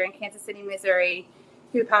firefighter in Kansas City, Missouri,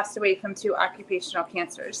 who passed away from 2 occupational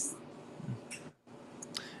cancers.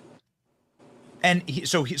 And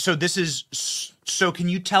so can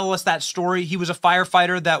you tell us that story? He was a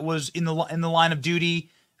firefighter that was in the line of duty,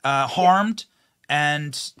 harmed,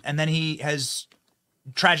 and then he has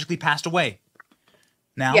tragically passed away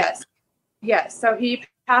now? Yes. So he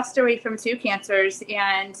passed away from 2 cancers,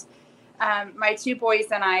 and my 2 boys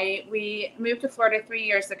and I, we moved to Florida 3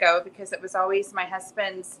 years ago because it was always my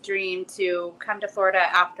husband's dream to come to Florida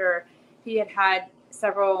after he had had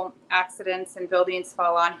several accidents and buildings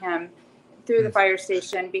fall on him through the fire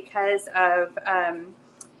station because of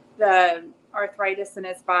the arthritis in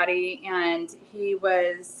his body, and he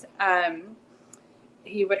was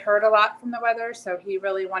he would hurt a lot from the weather, so he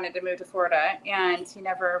really wanted to move to Florida, and he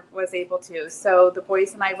never was able to. So the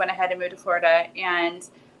boys and I went ahead and moved to Florida, and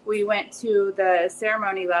we went to the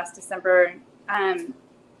ceremony last December,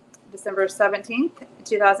 December 17th,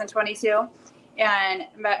 2022, and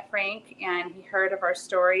met Frank, and he heard of our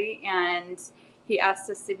story, and he asked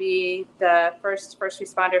us to be the first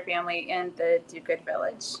responder family in the Do Good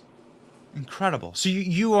Village. Incredible. So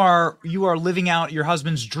you are living out your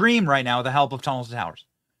husband's dream right now with the help of Tunnel to Towers.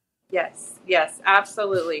 Yes,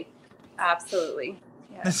 absolutely.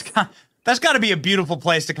 Yes. That's got to be a beautiful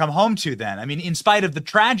place to come home to then. I mean, in spite of the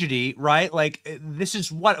tragedy, right? Like, this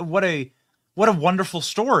is what a wonderful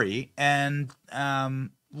story, and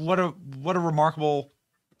what a remarkable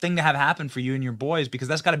thing to have happen for you and your boys, because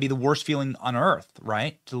that's got to be the worst feeling on earth,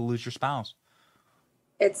 right? To lose your spouse.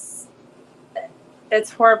 It's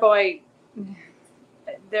horrible.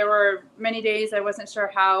 There were many days I wasn't sure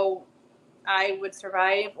how I would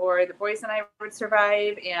survive or the boys and I would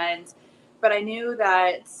survive, but I knew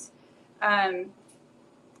that I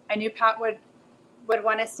knew Pat would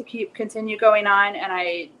want us to continue going on,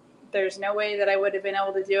 and there's no way that I would have been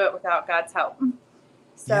able to do it without God's help.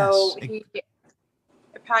 So yes.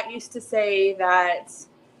 Pat used to say that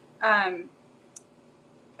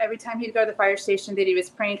every time he'd go to the fire station that he was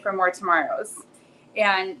praying for more tomorrows.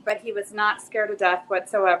 But he was not scared to death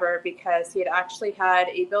whatsoever, because he had actually had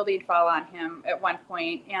a building fall on him at one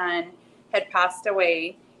point and had passed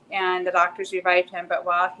away, and the doctors revived him. But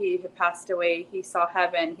while he had passed away, he saw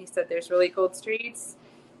heaven. He said, there's really gold streets,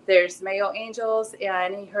 there's male angels,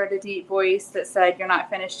 and he heard a deep voice that said, you're not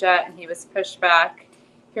finished yet. And he was pushed back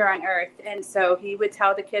here on earth. And so he would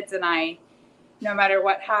tell the kids and I, no matter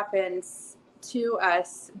what happens to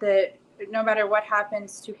us, that no matter what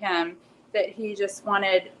happens to him, that he just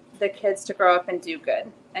wanted the kids to grow up and do good.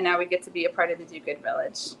 And now we get to be a part of the Do Good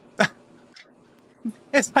Village.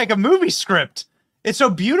 It's like a movie script. It's so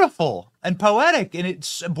beautiful and poetic, and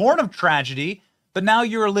it's born of tragedy, but now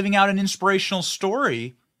you're living out an inspirational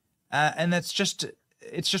story. And it's just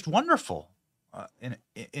wonderful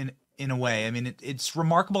in a way. I mean, it's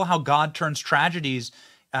remarkable how God turns tragedies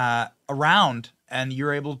around, and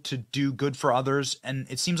you're able to do good for others. And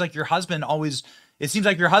it seems like your husband was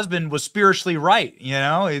spiritually right. You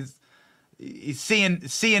know, he's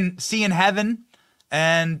seeing heaven,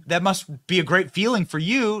 and that must be a great feeling for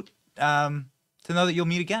you to know that you'll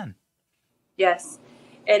meet again. Yes,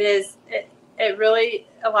 it is. It really,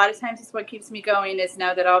 a lot of times, is what keeps me going, is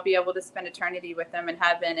know that I'll be able to spend eternity with him in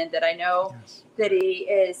heaven, and that I know that he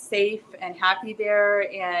is safe and happy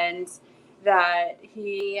there, and that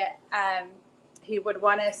he would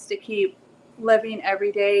want us to keep living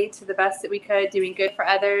every day to the best that we could, doing good for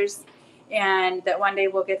others, and that one day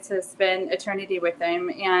we'll get to spend eternity with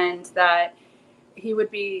him, and that he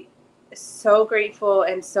would be so grateful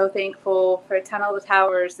and so thankful for Tunnel to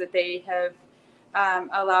Towers, that they have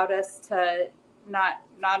allowed us to not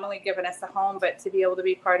only given us a home, but to be able to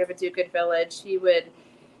be part of a Do Good Village. He would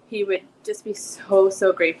just be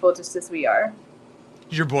so grateful, just as we are.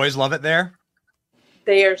 Did your boys love it there?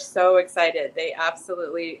 They are so excited. They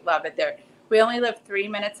absolutely love it there. We only live 3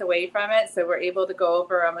 minutes away from it, so we're able to go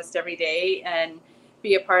over almost every day and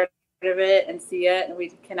be a part of it and see it, and we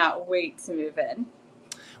cannot wait to move in.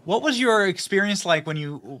 What was your experience like when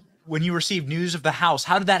you received news of the house?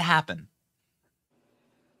 How did that happen?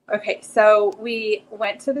 Okay, so we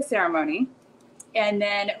went to the ceremony, and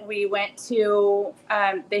then we went to,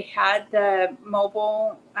 they had the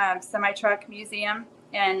mobile semi-truck museum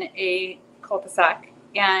in a cul-de-sac,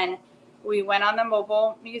 and we went on the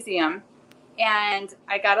mobile museum, and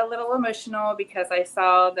I got a little emotional because I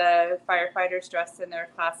saw the firefighters dressed in their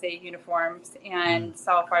Class A uniforms and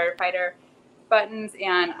saw firefighter buttons,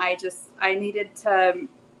 and I needed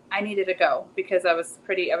to go because I was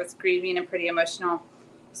grieving and pretty emotional.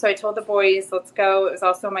 So I told the boys, let's go. It was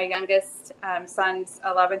also my youngest son's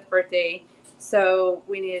 11th birthday. So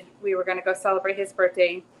we were going to go celebrate his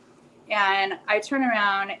birthday. And I turn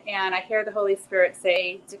around and I hear the Holy Spirit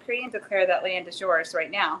say, decree and declare that land is yours right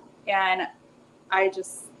now. And I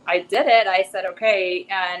did it. I said, okay.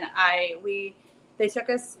 And they took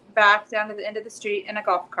us back down to the end of the street in a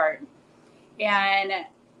golf cart. And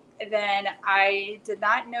then I did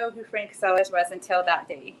not know who Frank Sellers was until that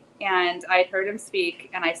day. And I'd heard him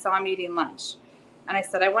speak, and I saw him eating lunch. And I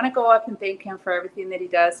said, I want to go up and thank him for everything that he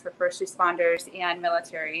does for first responders and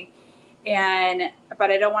military.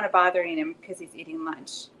 But I don't want to bother him because he's eating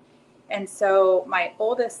lunch. And so my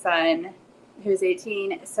oldest son, who's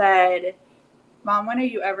 18, said, Mom, when are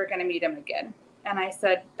you ever going to meet him again? And I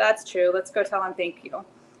said, that's true. Let's go tell him thank you.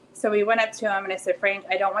 So we went up to him and I said, Frank,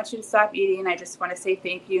 I don't want you to stop eating. I just want to say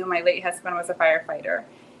thank you. My late husband was a firefighter.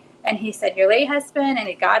 And he said, your late husband? And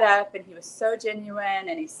he got up and he was so genuine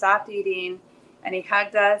and he stopped eating and he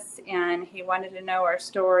hugged us and he wanted to know our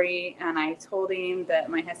story. And I told him that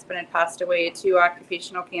my husband had passed away of 2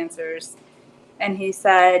 occupational cancers. And he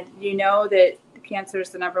said, you know that cancer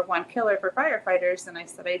is the #1 killer for firefighters? And I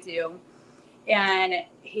said, I do. And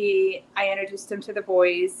I introduced him to the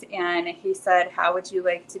boys and he said, how would you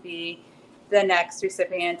like to be the next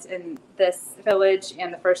recipient in this village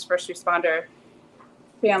and the first responder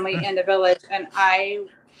family in the village? And I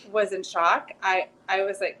was in shock. I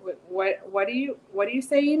was like, what are you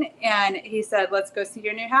saying? And he said, let's go see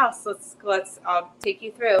your new house. I'll take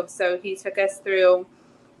you through. So he took us through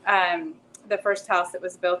the first house that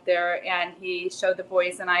was built there, and he showed the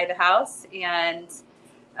boys and I the house, and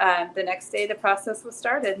the next day the process was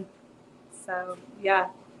started. So yeah,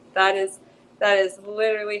 that is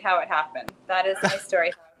literally how it happened. That is my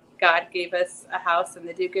story. God gave us a house in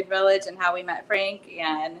the Do Good Village and how we met Frank.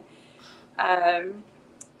 And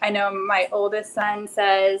I know my oldest son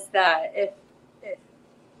says that if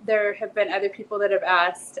there have been other people that have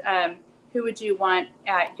asked, who would you want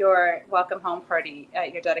at your welcome home party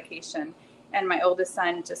at your dedication? And my oldest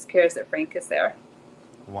son just cares that Frank is there.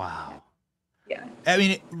 Wow. Yeah. I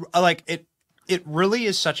mean, it really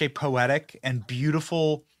is such a poetic and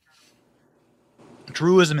beautiful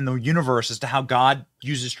truism in the universe as to how God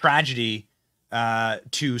uses tragedy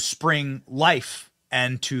to spring life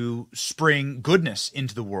and to spring goodness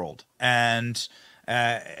into the world. And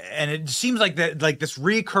it seems like this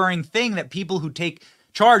recurring thing that people who take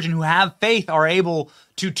charge and who have faith are able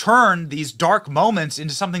to turn these dark moments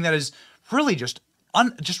into something that is really just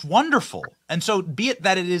wonderful. And so be it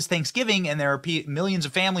that it is Thanksgiving and there are millions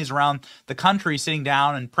of families around the country sitting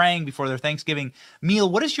down and praying before their Thanksgiving meal,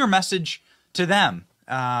 what is your message to them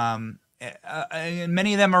And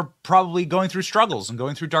many of them are probably going through struggles and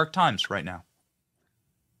going through dark times right now.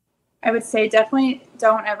 I would say definitely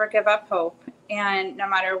don't ever give up hope. And no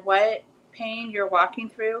matter what pain you're walking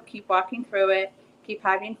through, keep walking through it. Keep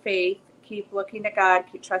having faith. Keep looking to God.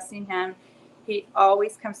 Keep trusting Him. He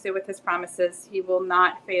always comes through with His promises. He will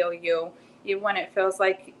not fail you. Even when it feels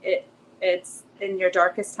like it's in your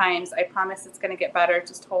darkest times, I promise it's going to get better.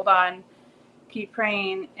 Just hold on. Keep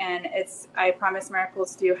praying. And I promise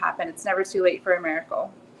miracles do happen. It's never too late for a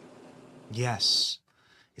miracle. Yes.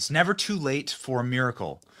 It's never too late for a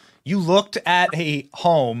miracle. You looked at a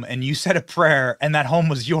home and you said a prayer and that home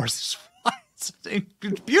was yours. It's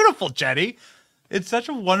beautiful, Jenny. It's such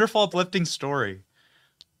a wonderful, uplifting story.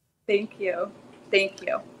 Thank you. Thank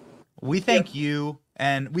you. We thank you,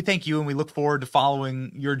 and we look forward to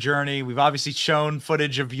following your journey. We've obviously shown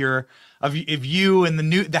footage of you and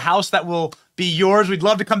the house that will be yours. We'd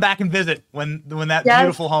love to come back and visit when that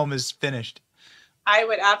beautiful home is finished. I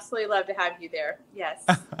would absolutely love to have you there. Yes.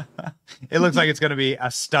 It looks like it's going to be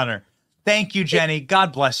a stunner. Thank you, Jenny.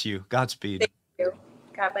 God bless you. Godspeed. Thank you.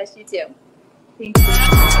 God bless you too. Thank you.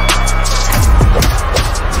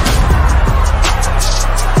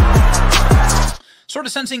 Sort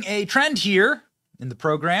of sensing a trend here in the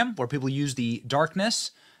program where people use the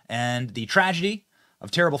darkness and the tragedy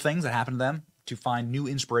of terrible things that happen to them to find new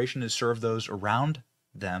inspiration to serve those around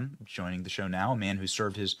them. Joining the show now, a man who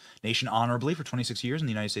served his nation honorably for 26 years in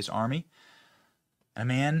the United States Army. A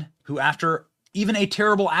man who, after even a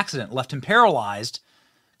terrible accident left him paralyzed,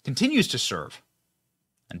 continues to serve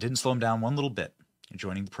and didn't slow him down one little bit. And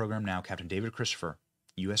joining the program now, Captain David Christopher,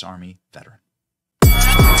 U.S. Army veteran.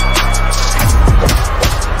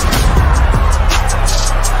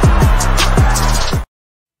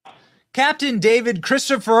 Captain David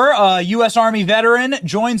Christopher, a U.S. Army veteran,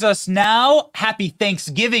 joins us now. Happy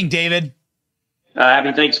Thanksgiving, David.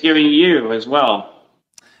 Happy Thanksgiving to you as well.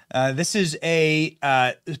 This is a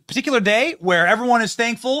particular day where everyone is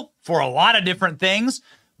thankful for a lot of different things,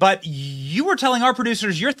 but you were telling our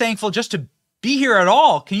producers you're thankful just to be here at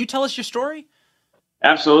all. Can you tell us your story?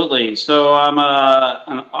 Absolutely. So I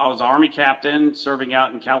was an Army captain serving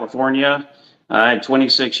out in California. I had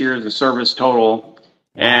 26 years of service total.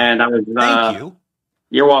 And I was, thank you.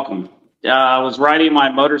 You're welcome. I was riding my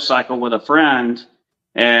motorcycle with a friend,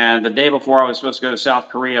 and the day before I was supposed to go to South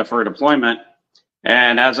Korea for a deployment.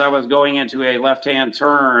 And as I was going into a left-hand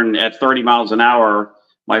turn at 30 miles an hour,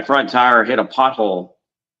 my front tire hit a pothole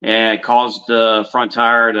and caused the front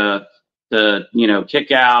tire to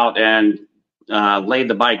kick out and laid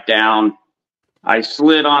the bike down. I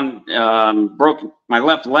slid on, broke my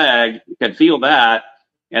left leg, could feel that.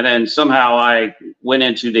 And then somehow I went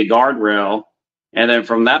into the guardrail. And then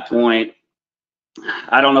from that point,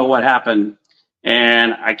 I don't know what happened.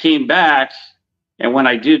 And I came back. And when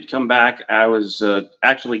I did come back, I was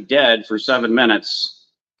actually dead for 7 minutes.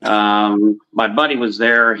 My buddy was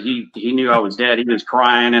there. He knew I was dead. He was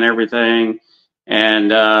crying and everything. And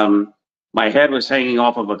my head was hanging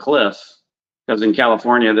off of a cliff because in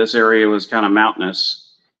California, this area was kind of mountainous.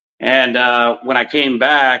 And when I came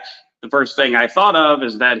back, the first thing I thought of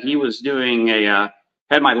is that he was doing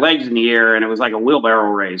had my legs in the air and it was like a wheelbarrow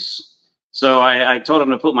race. So I told him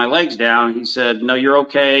to put my legs down. He said, "No, you're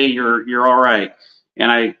okay. You're all right."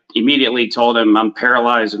 And I immediately told him I'm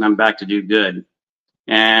paralyzed and I'm back to do good.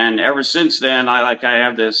 And ever since then, I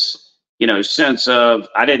have this, sense of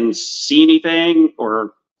I didn't see anything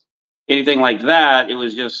or anything like that. It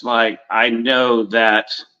was just like, I know that,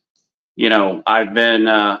 I've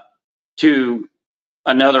been to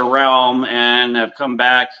another realm and have come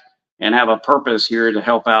back and have a purpose here to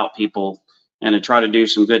help out people and to try to do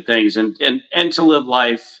some good things and to live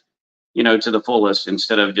life, to the fullest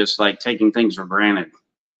instead of just like taking things for granted.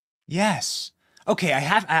 Yes. Okay. I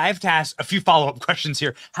have to ask a few follow-up questions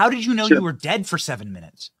here. How did you know Sure. you were dead for 7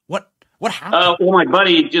 minutes? What happened? Well, my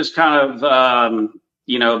buddy just kind of,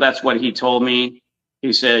 that's what he told me.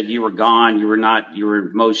 He said, you were gone. You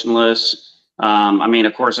were motionless.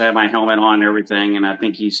 Of course I had my helmet on and everything. And I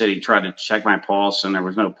think he said he tried to check my pulse and there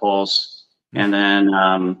was no pulse. And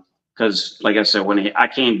then, cause like I said, when I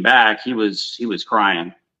came back, he was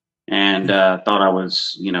crying and, thought I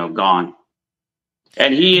was, gone.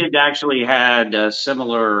 And he had actually had a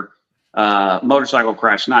similar, motorcycle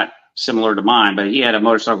crash, not similar to mine, but he had a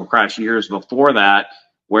motorcycle crash years before that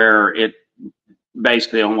where it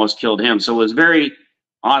basically almost killed him. So it was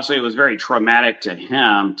very traumatic to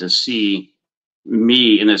him to see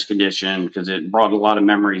me in this condition because it brought a lot of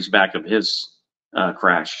memories back of his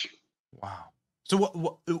crash. Wow.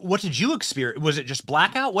 So what did you experience? Was it just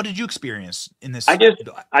blackout? What did you experience in this? I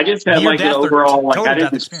just had like an overall, like I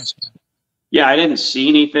didn't, experience. Yeah, I didn't see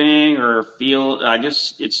anything or feel.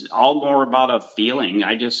 It's all more about a feeling.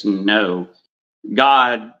 I just know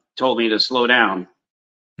God told me to slow down.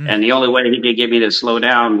 And the only way he could get me to slow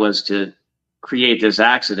down was to create this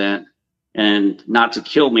accident, and not to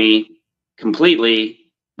kill me completely,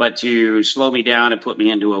 but to slow me down and put me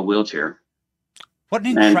into a wheelchair. What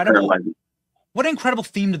an incredible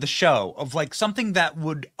theme to the show, of like something that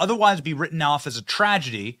would otherwise be written off as a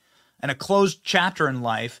tragedy and a closed chapter in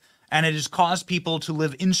life, and it has caused people to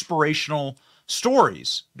live inspirational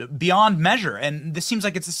stories beyond measure. And this seems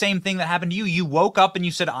like it's the same thing that happened to you. You woke up and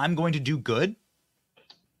you said, I'm going to do good.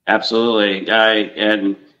 Absolutely.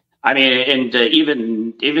 And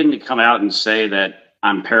even to come out and say that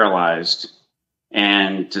I'm paralyzed,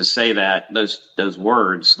 and to say that those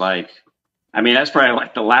words, like, I mean, that's probably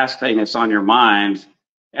like the last thing that's on your mind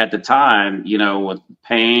at the time, you know, with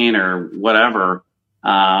pain or whatever.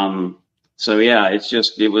 So yeah,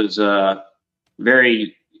 it was a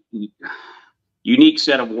very unique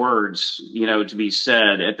set of words, you know, to be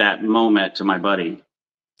said at that moment to my buddy.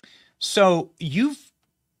 So you've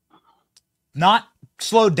not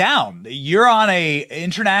slowed down. You're on a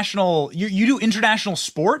international, you do international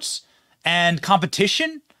sports and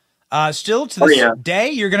competition. Still to this day,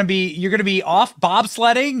 you're gonna be off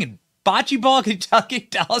bobsledding and bocce ball. Can you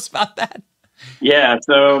tell us about that? Yeah,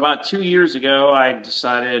 so about 2 years ago, I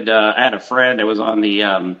decided I had a friend that was on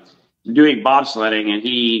the doing bobsledding, and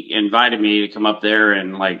he invited me to come up there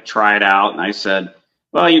and like try it out. And I said,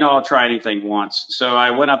 well, you know, I'll try anything once. So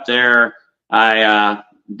I went up there. I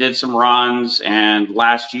did some runs, and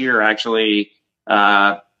last year actually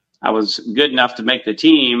I was good enough to make the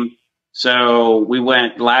team. So we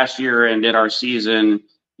went last year and did our season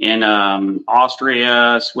in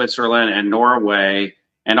Austria, Switzerland, and Norway,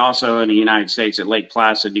 and also in the United States at Lake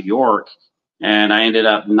Placid, New York. And I ended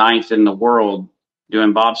up 9th in the world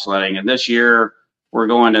doing bobsledding. And this year we're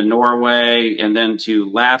going to Norway and then to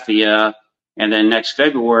Latvia. And then next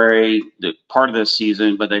February, the part of this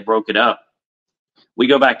season, but they broke it up, we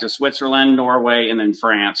go back to Switzerland, Norway, and then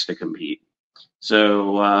France to compete.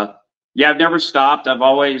 So, yeah, I've never stopped. I've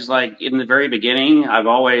always, like, in the very beginning, I've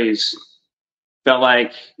always felt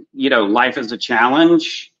like, you know, life is a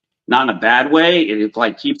challenge, not in a bad way. It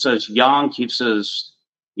like keeps us young, keeps us,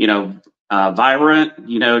 you know, vibrant,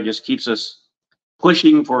 you know, just keeps us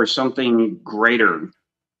pushing for something greater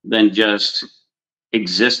than just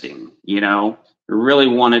existing, you know. I really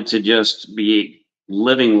wanted to just be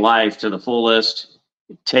living life to the fullest.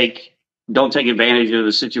 Don't take advantage of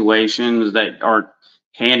the situations that aren't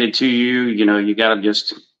handed to you. You know, you got to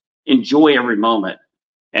just enjoy every moment,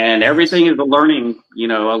 and everything is a learning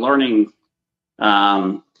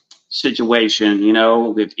situation. You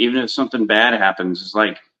know, even if something bad happens, it's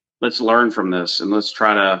like, let's learn from this and let's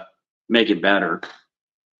try to make it better.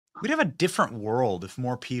 We'd have a different world if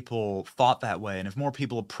more people thought that way, and if more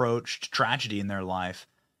people approached tragedy in their life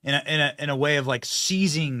in a way of like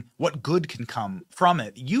seizing what good can come from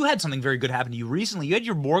it. You had something very good happen to you recently. You had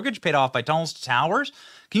your mortgage paid off by Tunnels to Towers.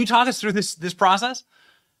 Can you talk us through this process?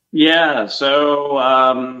 Yeah. So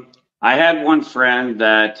I had one friend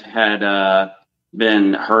that had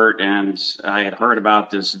been hurt, and I had heard about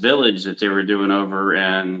this village that they were doing over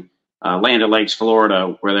in Land O'Lakes,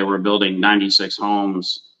 Florida, where they were building 96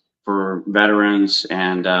 homes for veterans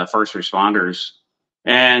and first responders.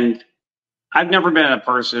 And I've never been a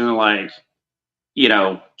person like, you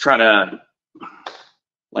know, try to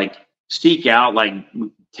like seek out, like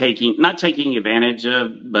not taking advantage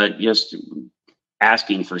of, but just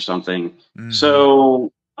asking for something. Mm-hmm.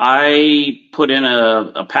 So I put in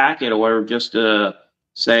a packet or just to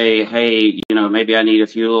say, hey, you know, maybe I need a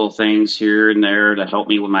few little things here and there to help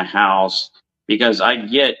me with my house, because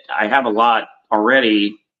I have a lot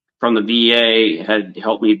already from the VA had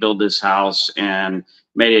helped me build this house and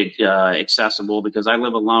made it accessible, because I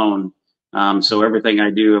live alone. So everything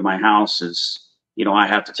I do in my house is, you know, I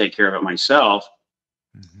have to take care of it myself.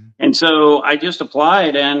 Mm-hmm. And so I just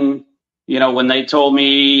applied, and, you know, when they told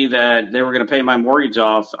me that they were going to pay my mortgage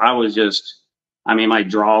off, I was just, I mean, my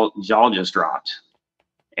jaw just dropped.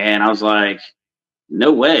 And I was like,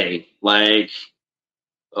 no way, like,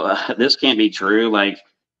 this can't be true. Like,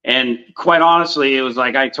 and quite honestly, it was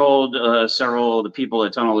like I told several of the people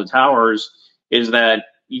at Tunnel to Towers, is that,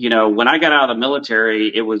 you know, when I got out of the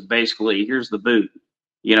military, it was basically, here's the boot.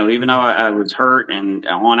 You know, even though I was hurt and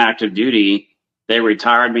on active duty, they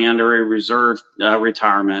retired me under a reserve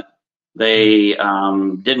retirement. They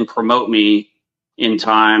didn't promote me in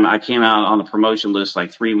time. I came out on the promotion list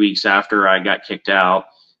like 3 weeks after I got kicked out.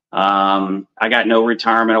 I got no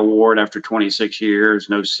retirement award after 26 years,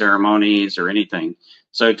 no ceremonies or anything.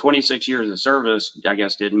 So 26 years of service, I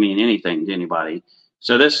guess, didn't mean anything to anybody.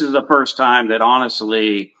 So this is the first time that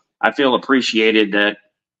honestly I feel appreciated that,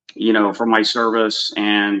 you know, for my service.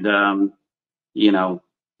 And, you know,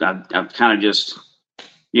 I've kind of just,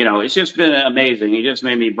 you know, it's just been amazing. It just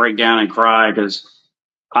made me break down and cry, because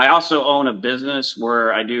I also own a business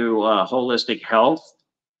where I do holistic health.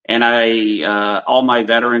 And all my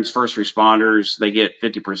veterans, first responders, they get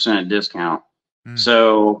 50% discount.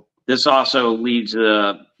 So this also leads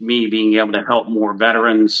to me being able to help more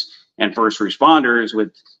veterans and first responders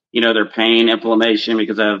with, you know, their pain, inflammation,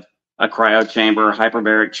 because I have a cryo chamber,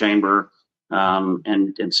 hyperbaric chamber,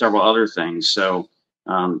 and several other things. So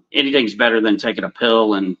anything's better than taking a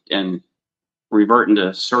pill and reverting to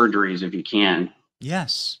surgeries if you can.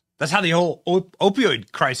 Yes. That's how the whole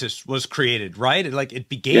opioid crisis was created, right? It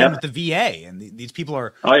began with the VA, and these people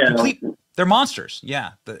are they're monsters.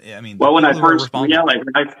 Yeah. I mean, well, when I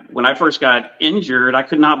first got injured, I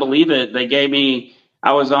could not believe it. They gave me,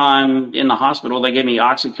 I was in the hospital, they gave me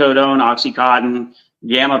oxycodone, Oxycontin,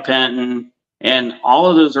 gabapentin, and all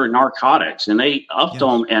of those are narcotics, and they upped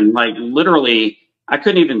them. And like, literally, I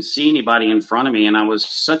couldn't even see anybody in front of me, and I was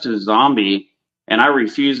such a zombie. And I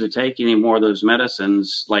refused to take any more of those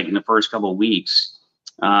medicines, like in the first couple of weeks.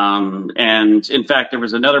 And in fact, there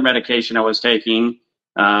was another medication I was taking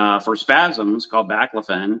for spasms called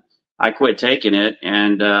Baclofen. I quit taking it,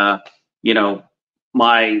 and you know,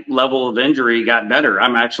 my level of injury got better.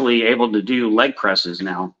 I'm actually able to do leg presses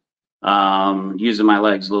now, using my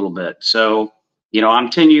legs a little bit. So, you know, I'm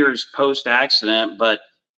 10 years post-accident, but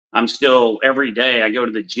I'm still, every day I go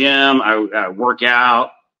to the gym, I work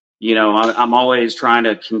out. You know, I'm always trying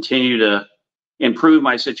to continue to improve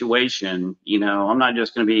my situation. You know, I'm not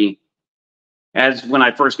just going to be, as when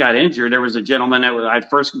I first got injured, there was a gentleman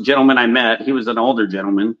first gentleman I met. He was an older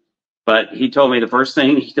gentleman, but he told me, the first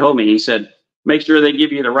thing he told me, he said, make sure they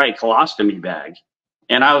give you the right colostomy bag.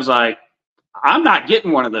 And I was like, I'm not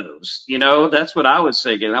getting one of those. You know, that's what I was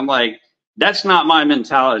thinking. I'm like, that's not my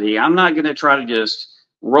mentality. I'm not going to try to just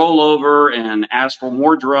roll over and ask for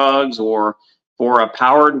more drugs or for a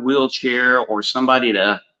powered wheelchair or somebody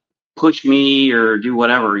to push me or do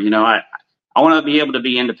whatever. You know, I want to be able to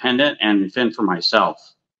be independent and fend for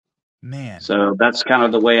myself. Man. So that's kind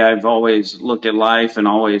of the way I've always looked at life and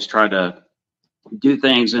always tried to do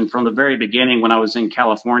things. And from the very beginning, when I was in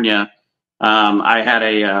California, I had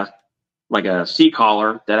a seat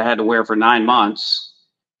collar that I had to wear for 9 months,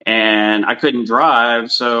 and I couldn't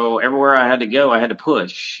drive. So everywhere I had to go, I had to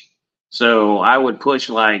push. So I would push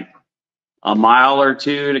like a mile or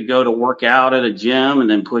two to go to work out at a gym, and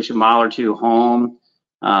then push a mile or two home.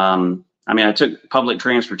 I mean, I took public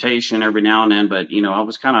transportation every now and then, but, you know, I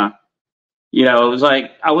was kind of, you know, it was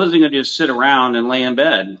like, I wasn't going to just sit around and lay in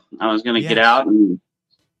bed. I was going to get out and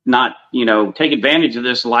not, you know, take advantage of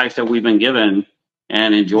this life that we've been given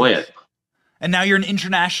and enjoy it. And now you're an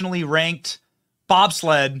internationally ranked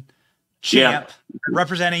bobsled champ,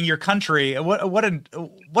 representing your country. What an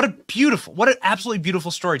absolutely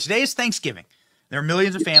beautiful story. Today is Thanksgiving. There are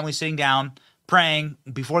millions of families sitting down, praying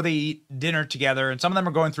before they eat dinner together, and some of them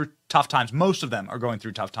are going through tough times. Most of them are going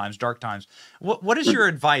through tough times, dark times. What is your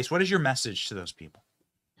advice? What is your message to those people?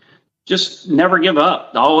 Just never give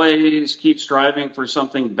up. Always keep striving for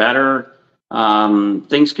something better.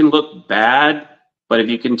 Things can look bad, but if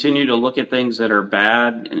you continue to look at things that are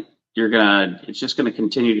bad, it's just gonna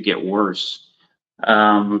continue to get worse.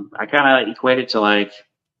 I kind of equate it to, like,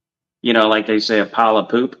 you know, like they say, a pile of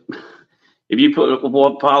poop. If you put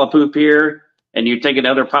one pile of poop here and you take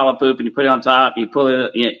another pile of poop and you put it on top, you pull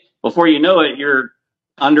it, before you know it, you're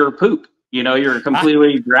under poop. You know, you're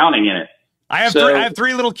completely drowning in it. I have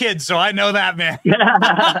 3 little kids, so I know that, man.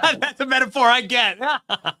 That's a metaphor I get.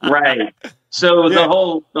 Right. So the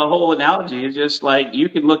whole analogy is just like, you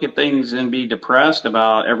can look at things and be depressed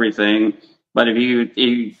about everything, but if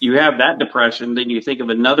you have that depression, then you think of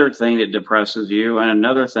another thing that depresses you, and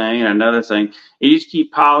another thing, and another thing. You just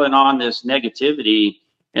keep piling on this negativity,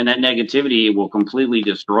 and that negativity will completely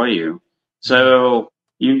destroy you. So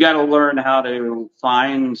you've got to learn how to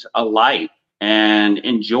find a light and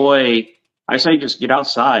enjoy. I say just get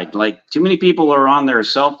outside. Like, too many people are on their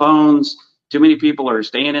cell phones. Too many people are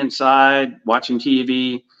staying inside, watching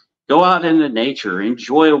TV. Go out into nature.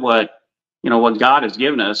 Enjoy what God has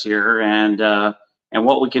given us here, and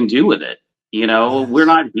what we can do with it. You know, we're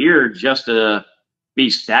not here just to be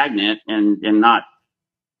stagnant and not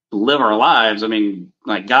live our lives. I mean,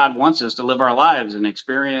 like, God wants us to live our lives and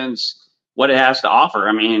experience what it has to offer.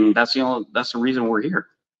 I mean, that's the reason we're here.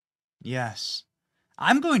 Yes.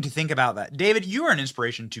 I'm going to think about that. David, you are an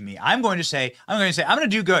inspiration to me. I'm going to say, I'm going to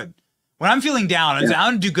do good. When I'm feeling down, I'm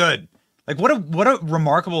going to do good. Like what a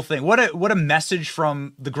remarkable thing. What a message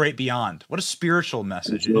from the great beyond. What a spiritual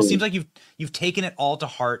message. It seems like you've taken it all to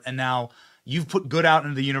heart, and now you've put good out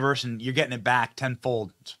into the universe and you're getting it back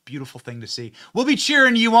tenfold. It's a beautiful thing to see. We'll be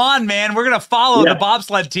cheering you on, man. We're going to follow the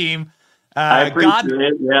bobsled team. I appreciate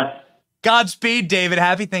it. Yeah. Godspeed, David.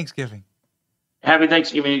 Happy Thanksgiving. Happy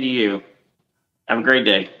Thanksgiving to you. Have a great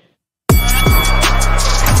day.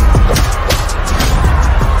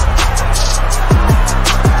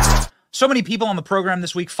 So many people on the program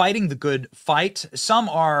this week fighting the good fight. Some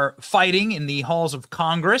are fighting in the halls of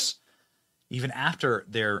Congress, even after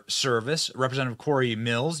their service. Representative Corey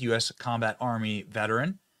Mills, U.S. Combat Army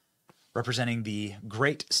veteran, representing the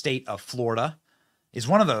great state of Florida, is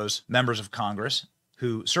one of those members of Congress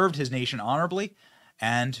who served his nation honorably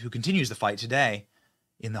and who continues the fight today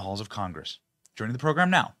in the halls of Congress. Joining the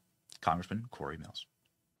program now, Congressman Corey Mills.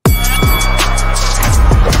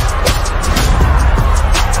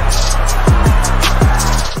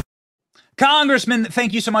 Congressman,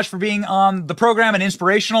 thank you so much for being on the program, an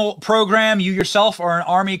inspirational program. You yourself are an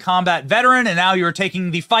Army combat veteran, and now you're taking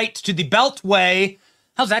the fight to the Beltway.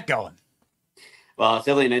 How's that going? Well, it's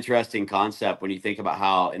definitely an interesting concept when you think about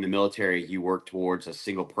how in the military you work towards a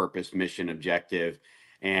single purpose mission objective.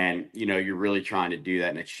 And, you know, you're really trying to do that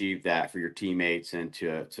and achieve that for your teammates and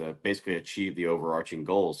to basically achieve the overarching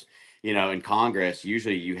goals. You know, in Congress,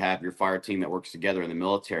 usually you have your fire team that works together in the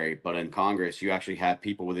military, but in Congress, you actually have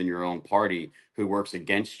people within your own party who works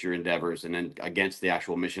against your endeavors and then against the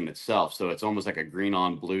actual mission itself. So it's almost like a green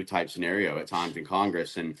on blue type scenario at times in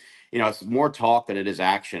Congress. And, you know, it's more talk than it is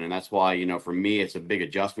action. And that's why, you know, for me, it's a big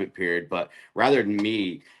adjustment period. But rather than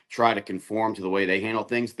me try to conform to the way they handle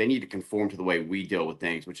things, they need to conform to the way we deal with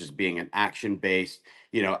things, which is being an action-based,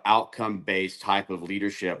 you know, outcome-based type of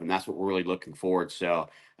leadership. And that's what we're really looking forward. So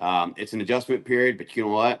it's an adjustment period, but you know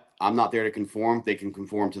what? I'm not there to conform. They can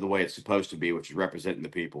conform to the way it's supposed to be, which is representing the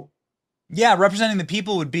people. Yeah, representing the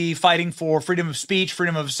people would be fighting for freedom of speech,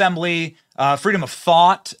 freedom of assembly, freedom of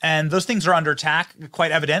thought, and those things are under attack,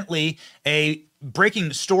 quite evidently. A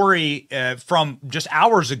breaking story from just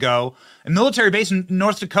hours ago, a military base in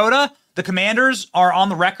North Dakota, the commanders are on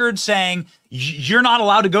the record saying, you're not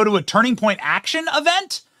allowed to go to a Turning Point Action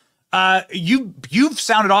event? You've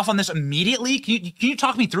sounded off on this immediately. Can you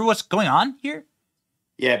talk me through what's going on here?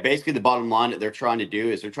 Yeah, basically the bottom line that they're trying to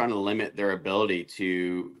do is they're trying to limit their ability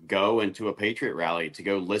to go into a Patriot rally, to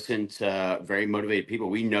go listen to very motivated people.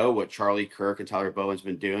 We know what Charlie Kirk and Tyler Bowen's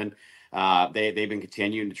been doing. They've been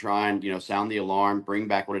continuing to try and, you know, sound the alarm, bring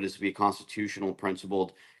back what it is to be a constitutional,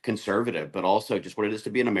 principled conservative, but also just what it is to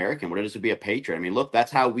be an American, what it is to be a patriot. I mean, look,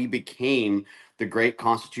 that's how we became the great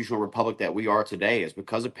constitutional republic that we are today, is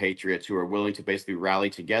because of patriots who are willing to basically rally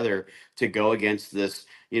together to go against this,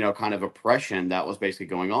 you know, kind of oppression that was basically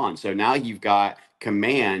going on. So now you've got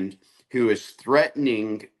command who is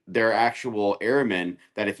threatening their actual airmen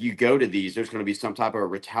that if you go to these, there's going to be some type of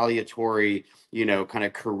retaliatory, you know, kind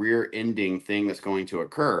of career ending thing that's going to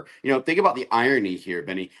occur. You know, think about the irony here,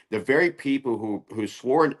 Benny. The very people who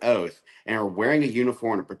swore an oath and are wearing a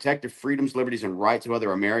uniform to protect the freedoms, liberties, and rights of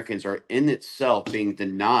other Americans are in itself being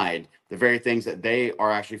denied the very things that they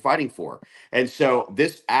are actually fighting for. And so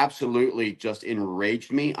this absolutely just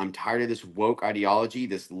enraged me. I'm tired of this woke ideology,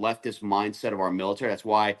 this leftist mindset of our military. That's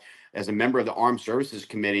why, as a member of the Armed Services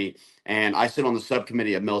Committee, and I sit on the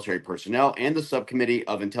subcommittee of military personnel and the subcommittee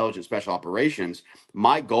of intelligence special operations,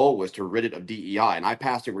 my goal was to rid it of DEI. And I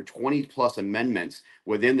passed over 20 plus amendments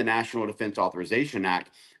within the National Defense Authorization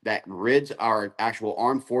Act that rids our actual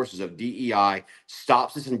armed forces of DEI,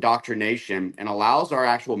 stops this indoctrination, and allows our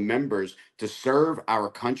actual members to serve our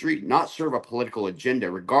country, not serve a political agenda,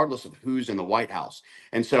 regardless of who's in the White House.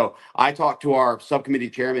 And so I talked to our subcommittee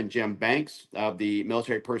chairman, Jim Banks, of the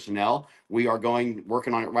military personnel. We are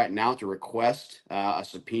working on it right now to request a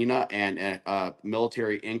subpoena and a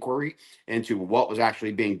military inquiry into what was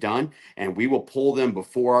actually being done. And we will pull them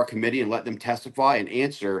before our committee and let them testify and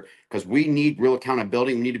answer, because we need real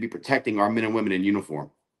accountability. We need to be protecting our men and women in uniform.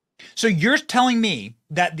 So you're telling me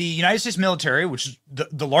that the United States military, which is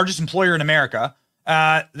the largest employer in America,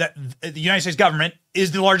 that the United States government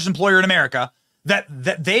is the largest employer in America, that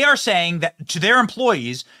they are saying that to their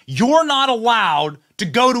employees, you're not allowed to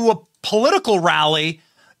go to a political rally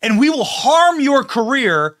and we will harm your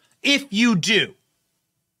career if you do.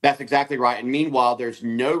 That's exactly right. And meanwhile, there's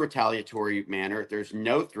no retaliatory manner. There's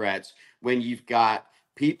no threats when you've got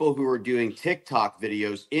people who are doing TikTok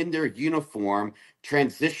videos in their uniform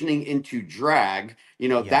transitioning into drag, you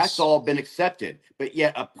know, that's all been accepted. But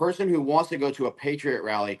yet a person who wants to go to a Patriot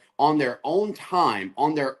rally on their own time,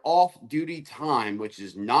 on their off-duty time, which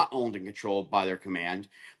is not owned and controlled by their command,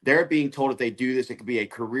 they're being told if they do this, it could be a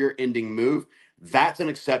career-ending move. That's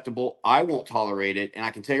unacceptable. I won't tolerate it. And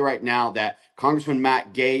I can tell you right now that Congressman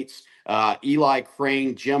Matt Gaetz, Eli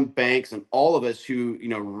Crane, Jim Banks, and all of us who, you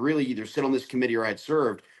know, really either sit on this committee or had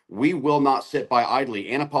served, we will not sit by idly.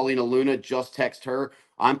 Anna Paulina Luna, just text her.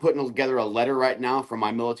 I'm putting together a letter right now from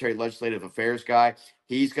my military legislative affairs guy.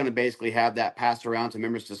 He's going to basically have that passed around to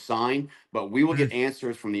members to sign, but we will get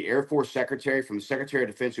answers from the Air Force Secretary, from the Secretary of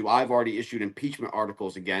Defense, who I've already issued impeachment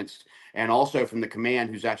articles against, and also from the command,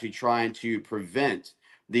 who's actually trying to prevent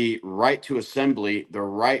the right to assembly, the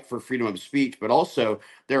right for freedom of speech, but also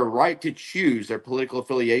their right to choose their political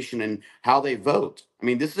affiliation and how they vote. I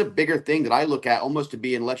mean, this is a bigger thing that I look at almost to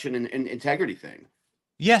be an election and integrity thing.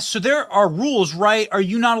 Yes, so there are rules, right? Are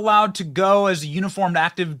you not allowed to go as a uniformed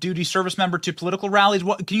active duty service member to political rallies?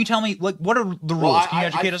 What can you tell me? Like, what are the rules? Well, Can you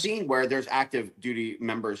educate us? I've seen where there's active duty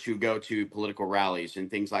members who go to political rallies and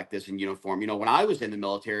things like this in uniform. You know, when I was in the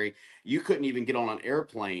military, you couldn't even get on an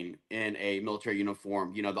airplane in a military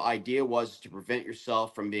uniform. You know, the idea was to prevent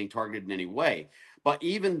yourself from being targeted in any way. But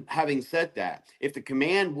even having said that, if the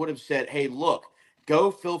command would have said, hey, look,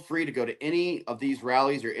 feel free to go to any of these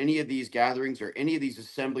rallies or any of these gatherings or any of these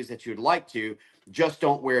assemblies that you'd like to, just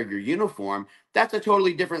don't wear your uniform, that's a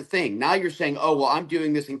totally different thing. Now you're saying, oh, well, I'm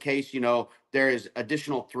doing this in case, you know, there is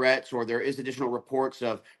additional threats or there is additional reports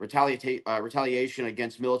of retaliation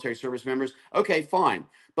against military service members. Okay, fine.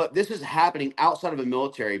 But this is happening outside of a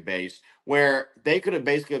military base where they could have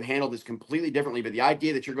basically handled this completely differently. But the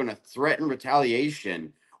idea that you're going to threaten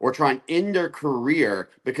retaliation or try and end their career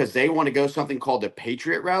because they want to go something called the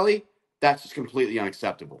Patriot Rally, that's just completely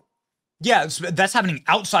unacceptable. Yeah, that's happening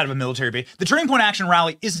outside of a military base. The Turning Point Action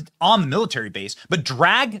Rally isn't on the military base, but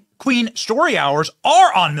drag queen story hours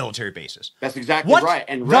are on military bases. That's exactly right.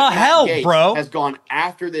 And the hell, bro, has gone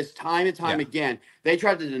after this time and time again. They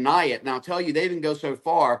tried to deny it. Now, I'll tell you, they even go so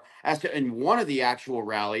far as to, in one of the actual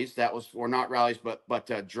rallies, that was, or not rallies,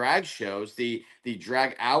 but drag shows, the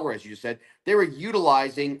drag hour, as you said, they were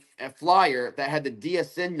utilizing a flyer that had the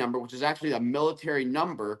DSN number, which is actually a military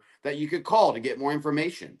number that you could call to get more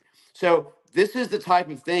information. So this is the type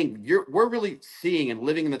of thing we're really seeing and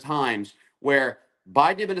living in the times where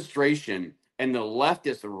Biden administration and the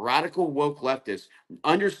leftists, the radical woke leftists,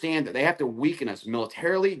 understand that they have to weaken us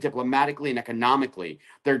militarily, diplomatically, and economically.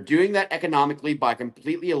 They're doing that economically by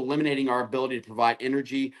completely eliminating our ability to provide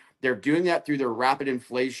energy. They're doing that through their rapid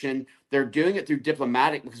inflation. They're doing it through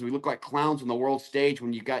diplomatic because we look like clowns on the world stage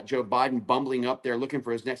when you got Joe Biden bumbling up there looking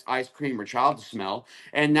for his next ice cream or child to smell.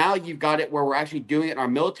 And now you've got it where we're actually doing it in our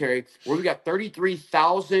military, where we've got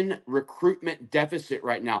 33,000 recruitment deficit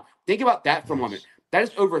right now. Think about that for a moment. That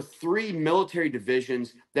is over 3 military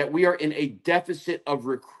divisions that we are in a deficit of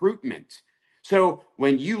recruitment. So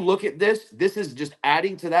when you look at this, this is just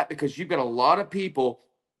adding to that because you've got a lot of people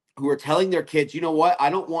who are telling their kids, you know what, I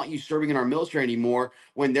don't want you serving in our military anymore,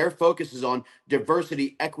 when their focus is on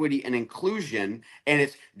diversity, equity, and inclusion, and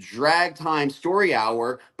it's drag time story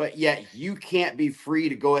hour, but yet you can't be free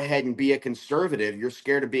to go ahead and be a conservative. You're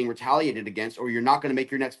scared of being retaliated against, or you're not going to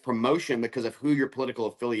make your next promotion because of who you're politically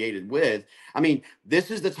affiliated with. I mean,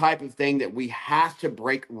 this is the type of thing that we have to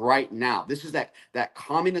break right now. This is that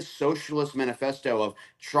communist socialist manifesto of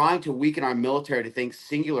trying to weaken our military to think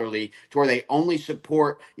singularly to where they only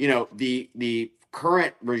support, you know, the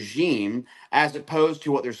current regime as opposed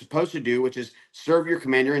to what they're supposed to do, which is serve your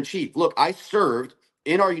commander in chief. Look, I served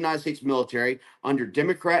in our United States military under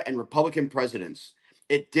Democrat and Republican presidents.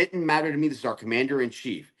 It didn't matter to me. This is our commander in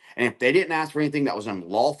chief. And if they didn't ask for anything that was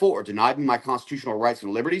unlawful or denied me my constitutional rights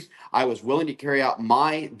and liberties, I was willing to carry out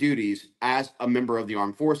my duties as a member of the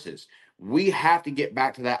armed forces. We have to get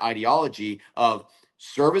back to that ideology of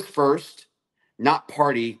service first, not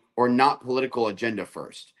party or not political agenda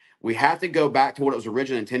first. We have to go back to what it was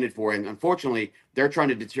originally intended for. And unfortunately, they're trying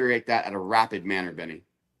to deteriorate that at a rapid manner, Benny.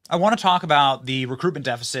 I want to talk about the recruitment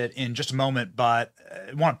deficit in just a moment, but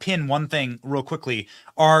I want to pin one thing real quickly.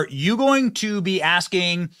 Are you going to be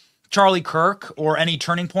asking Charlie Kirk or any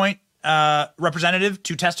Turning Point representative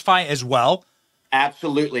to testify as well?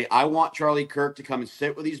 Absolutely. I want Charlie Kirk to come and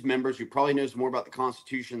sit with these members who probably knows more about the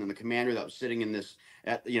Constitution than the commander that was sitting in this,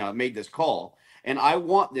 made this call. And I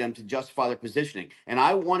want them to justify their positioning. And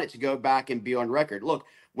I want it to go back and be on record. Look,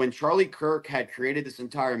 when Charlie Kirk had created this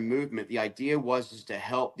entire movement, the idea was to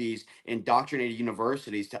help these indoctrinated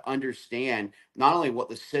universities to understand not only what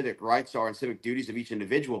the civic rights are and civic duties of each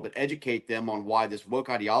individual, but educate them on why this woke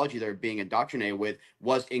ideology they're being indoctrinated with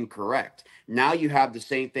was incorrect. Now you have the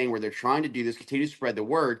same thing where they're trying to do this, continue to spread the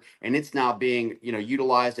word, and it's now being,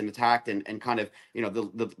 utilized and attacked, and kind of,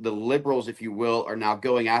 the liberals, if you will, are now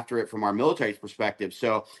going after it from our military's perspective.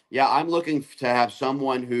 So yeah, I'm looking to have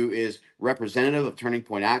someone who is representative of Turning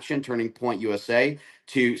Point Action, Turning Point USA,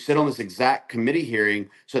 to sit on this exact committee hearing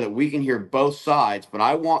so that we can hear both sides. But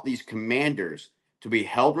I want these commanders to be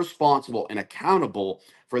held responsible and accountable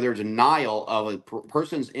for their denial of a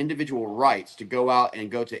person's individual rights to go out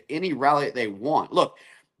and go to any rally that they want. Look,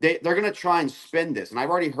 they're going to try and spin this, and I've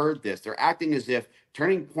already heard this. They're acting as if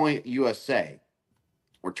Turning Point USA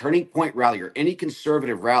or Turning Point Rally or any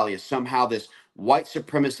conservative rally is somehow this white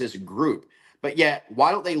supremacist group. But yet,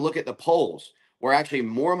 why don't they look at the polls where actually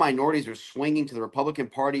more minorities are swinging to the Republican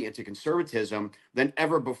Party and to conservatism than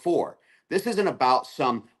ever before? This isn't about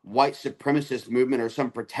some white supremacist movement or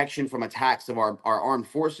some protection from attacks of our armed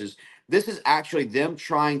forces. This is actually them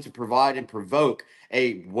trying to provide and provoke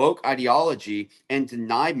a woke ideology and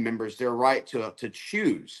deny members their right to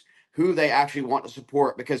choose who they actually want to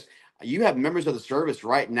support. Because you have members of the service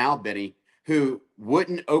right now, Benny, who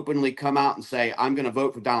wouldn't openly come out and say, I'm going to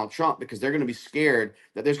vote for Donald Trump, because they're going to be scared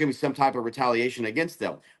that there's going to be some type of retaliation against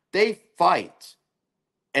them. They fight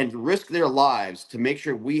and risk their lives to make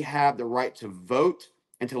sure we have the right to vote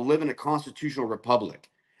and to live in a constitutional republic.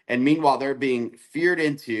 And meanwhile, they're being feared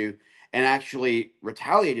into and actually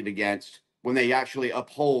retaliated against when they actually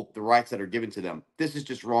uphold the rights that are given to them. This is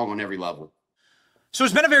just wrong on every level. So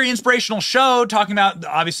it's been a very inspirational show, talking about,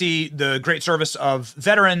 obviously, the great service of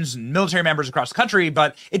veterans and military members across the country,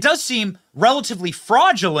 but it does seem relatively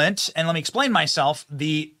fraudulent, and let me explain myself,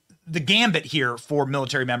 the gambit here for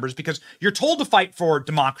military members, because you're told to fight for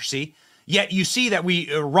democracy, yet you see that we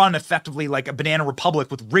run effectively like a banana republic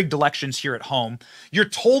with rigged elections here at home. You're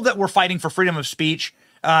told that we're fighting for freedom of speech,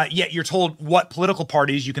 yet you're told what political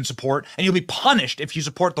parties you can support, and you'll be punished if you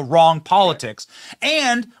support the wrong politics.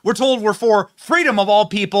 And we're told we're for freedom of all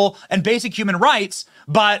people and basic human rights,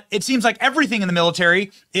 but it seems like everything in the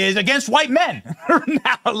military is against white men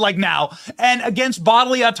now, and against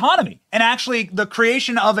bodily autonomy, and actually the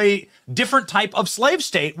creation of a different type of slave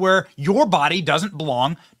state where your body doesn't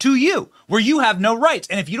belong to you, where you have no rights.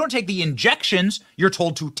 And if you don't take the injections you're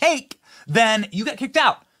told to take, then you get kicked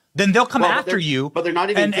out. Then they'll come after you. But they're not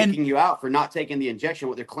even kicking you out for not taking the injection.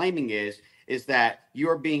 What they're claiming is that you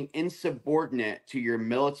are being insubordinate to your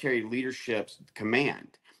military leadership's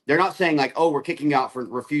command. They're not saying like, oh, we're kicking you out for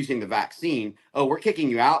refusing the vaccine. Oh, we're kicking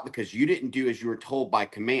you out because you didn't do as you were told by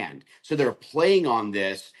command. So they're playing on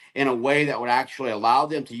this in a way that would actually allow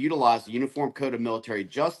them to utilize the Uniform Code of Military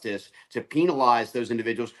Justice to penalize those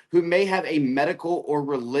individuals who may have a medical or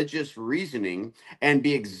religious reasoning and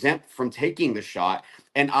be exempt from taking the shot.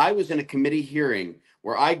 And I was in a committee hearing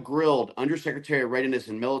where I grilled Undersecretary of Readiness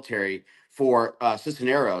and Military for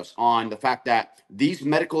Cisneros on the fact that these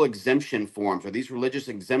medical exemption forms or these religious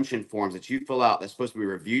exemption forms that you fill out, that's supposed to be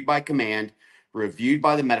reviewed by command, reviewed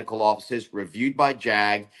by the medical offices, reviewed by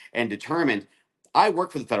JAG, and determined. I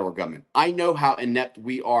work for the federal government. I know how inept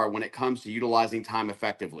we are when it comes to utilizing time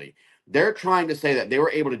effectively. They're trying to say that they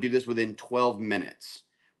were able to do this within 12 minutes.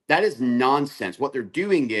 That is nonsense. What they're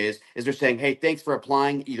doing is they're saying, hey, thanks for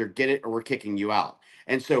applying, either get it or we're kicking you out.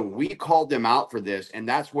 And so we called them out for this. And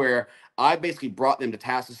that's where I basically brought them to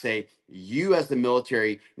task to say, you as the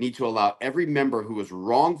military need to allow every member who was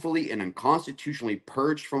wrongfully and unconstitutionally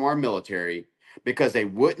purged from our military because they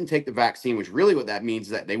wouldn't take the vaccine, which really what that means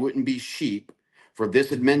is that they wouldn't be sheep for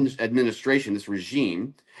this administration, this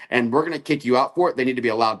regime, and we're going to kick you out for it. They need to be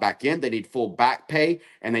allowed back in. They need full back pay,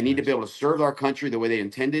 and they need to be able to serve our country the way they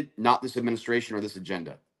intended, not this administration or this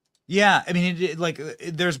agenda. Yeah, I mean,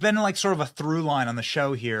 there's been like sort of a through line on the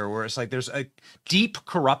show here where it's like there's a deep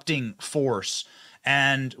corrupting force.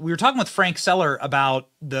 And we were talking with Frank Seller about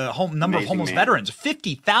the number of homeless veterans,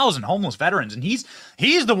 50,000 homeless veterans. And he's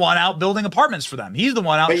the one out building apartments for them. He's the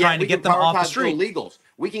one out trying to get them off the street. Illegals.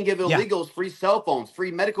 We can give illegals free cell phones,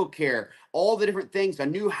 free medical care, all the different things, a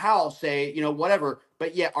new house, say, whatever.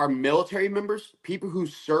 But yet our military members, people who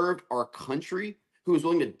served our country, who is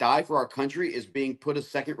willing to die for our country, is being put as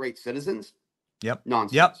second-rate citizens. Yep.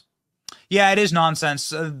 Nonsense. Yep. Yeah, it is nonsense.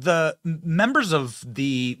 The members of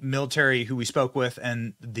the military who we spoke with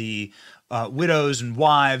and the widows and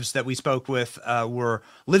wives that we spoke with were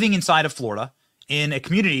living inside of Florida in a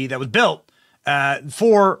community that was built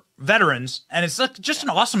for veterans, and it's just an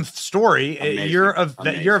awesome story. Amazing. You're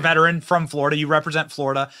a veteran from Florida. You represent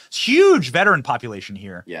Florida. It's huge veteran population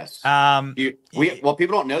here. Yes. Well,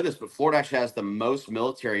 people don't know this, but Florida actually has the most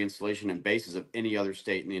military installation and bases of any other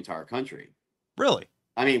state in the entire country. Really?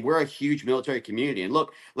 I mean, we're a huge military community. And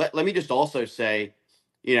look, let me just also say,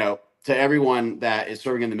 to everyone that is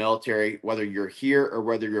serving in the military, whether you're here or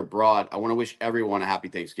whether you're abroad, I want to wish everyone a happy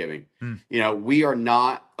Thanksgiving. We are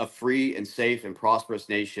not a free and safe and prosperous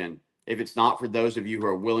nation if it's not for those of you who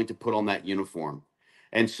are willing to put on that uniform.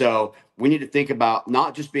 And so we need to think about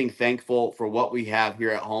not just being thankful for what we have here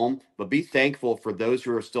at home, but be thankful for those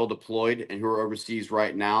who are still deployed and who are overseas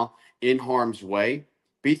right now in harm's way.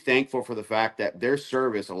 Be thankful for the fact that their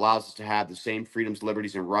service allows us to have the same freedoms,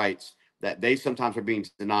 liberties, and rights that they sometimes are being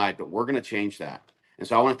denied, but we're going to change that. And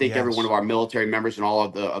so I want to thank every one of our military members and all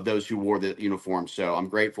of those who wore the uniform. So I'm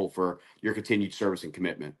grateful for your continued service and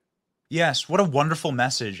commitment. Yes, what a wonderful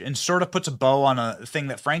message, and sort of puts a bow on a thing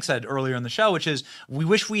that Frank said earlier in the show, which is we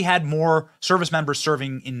wish we had more service members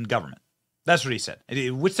serving in government. That's what he said.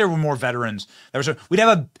 I wish there were more veterans.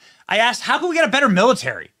 I asked, how can we get a better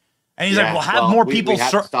military? And he's like, well, more people. We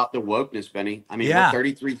have to stop the wokeness, Benny. I mean, we're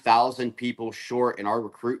 33,000 people short, and our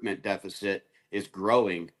recruitment deficit is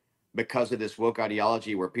growing because of this woke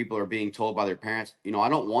ideology where people are being told by their parents, I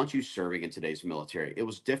don't want you serving in today's military. It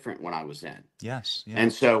was different when I was in. Yes. Yeah.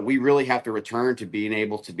 And so we really have to return to being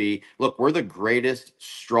able to look, we're the greatest,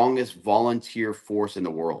 strongest volunteer force in the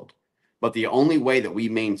world. But the only way that we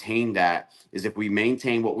maintain that is if we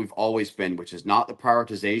maintain what we've always been, which is not the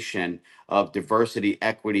prioritization of diversity,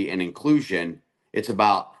 equity, and inclusion. It's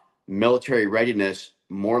about military readiness,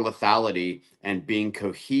 more lethality, and being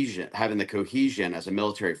cohesion, having the cohesion as a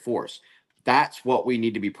military force. That's what we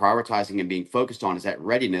need to be prioritizing and being focused on, is that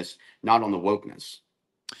readiness, not on the wokeness.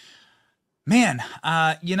 Man,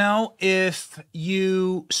 if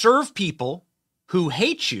you serve people who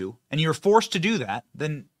hate you and you're forced to do that,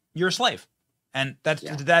 then you're a slave. And that's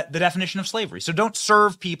the definition of slavery. So don't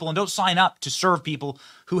serve people and don't sign up to serve people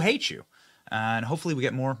who hate you. And hopefully we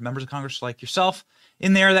get more members of Congress like yourself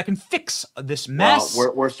in there that can fix this mess.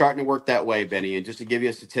 Well, we're starting to work that way, Benny. And just to give you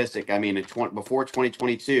a statistic, I mean, before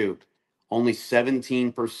 2022, only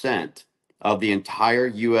 17% of the entire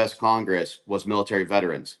U.S. Congress was military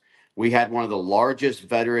veterans. We had one of the largest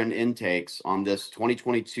veteran intakes on this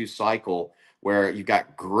 2022 cycle, where you've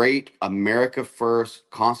got great America First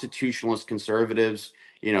constitutionalist conservatives,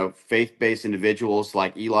 faith-based individuals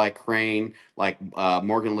like Eli Crane, like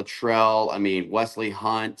Morgan Luttrell, Wesley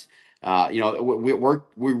Hunt.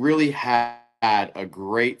 We really had a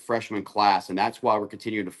great freshman class, and that's why we're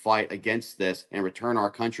continuing to fight against this and return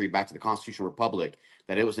our country back to the constitutional republic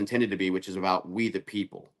that it was intended to be, which is about we the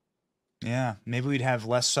people. Yeah, maybe we'd have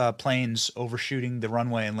less planes overshooting the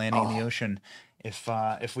runway and landing in the ocean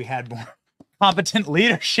if we had more competent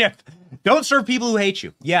leadership. Don't serve people who hate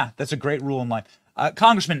you. Yeah, that's a great rule in life.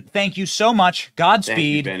 Congressman, thank you so much.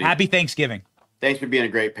 Godspeed. Thank you, Happy Thanksgiving. Thanks for being a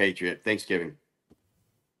great patriot. Thanksgiving.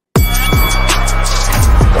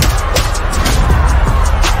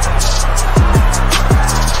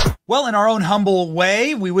 Well, in our own humble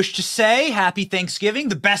way, we wish to say Happy Thanksgiving.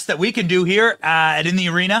 The best that we can do here at In the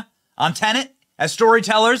Arena on Tenet as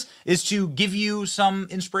storytellers is to give you some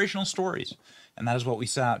inspirational stories. And that is what we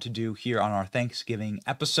set out to do here on our Thanksgiving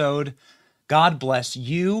episode. God bless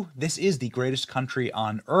you. This is the greatest country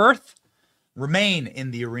on earth. Remain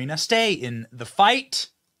in the arena. Stay in the fight.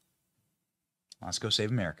 Let's go save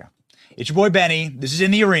America. It's your boy Benny. This is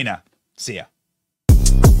In the Arena. See ya.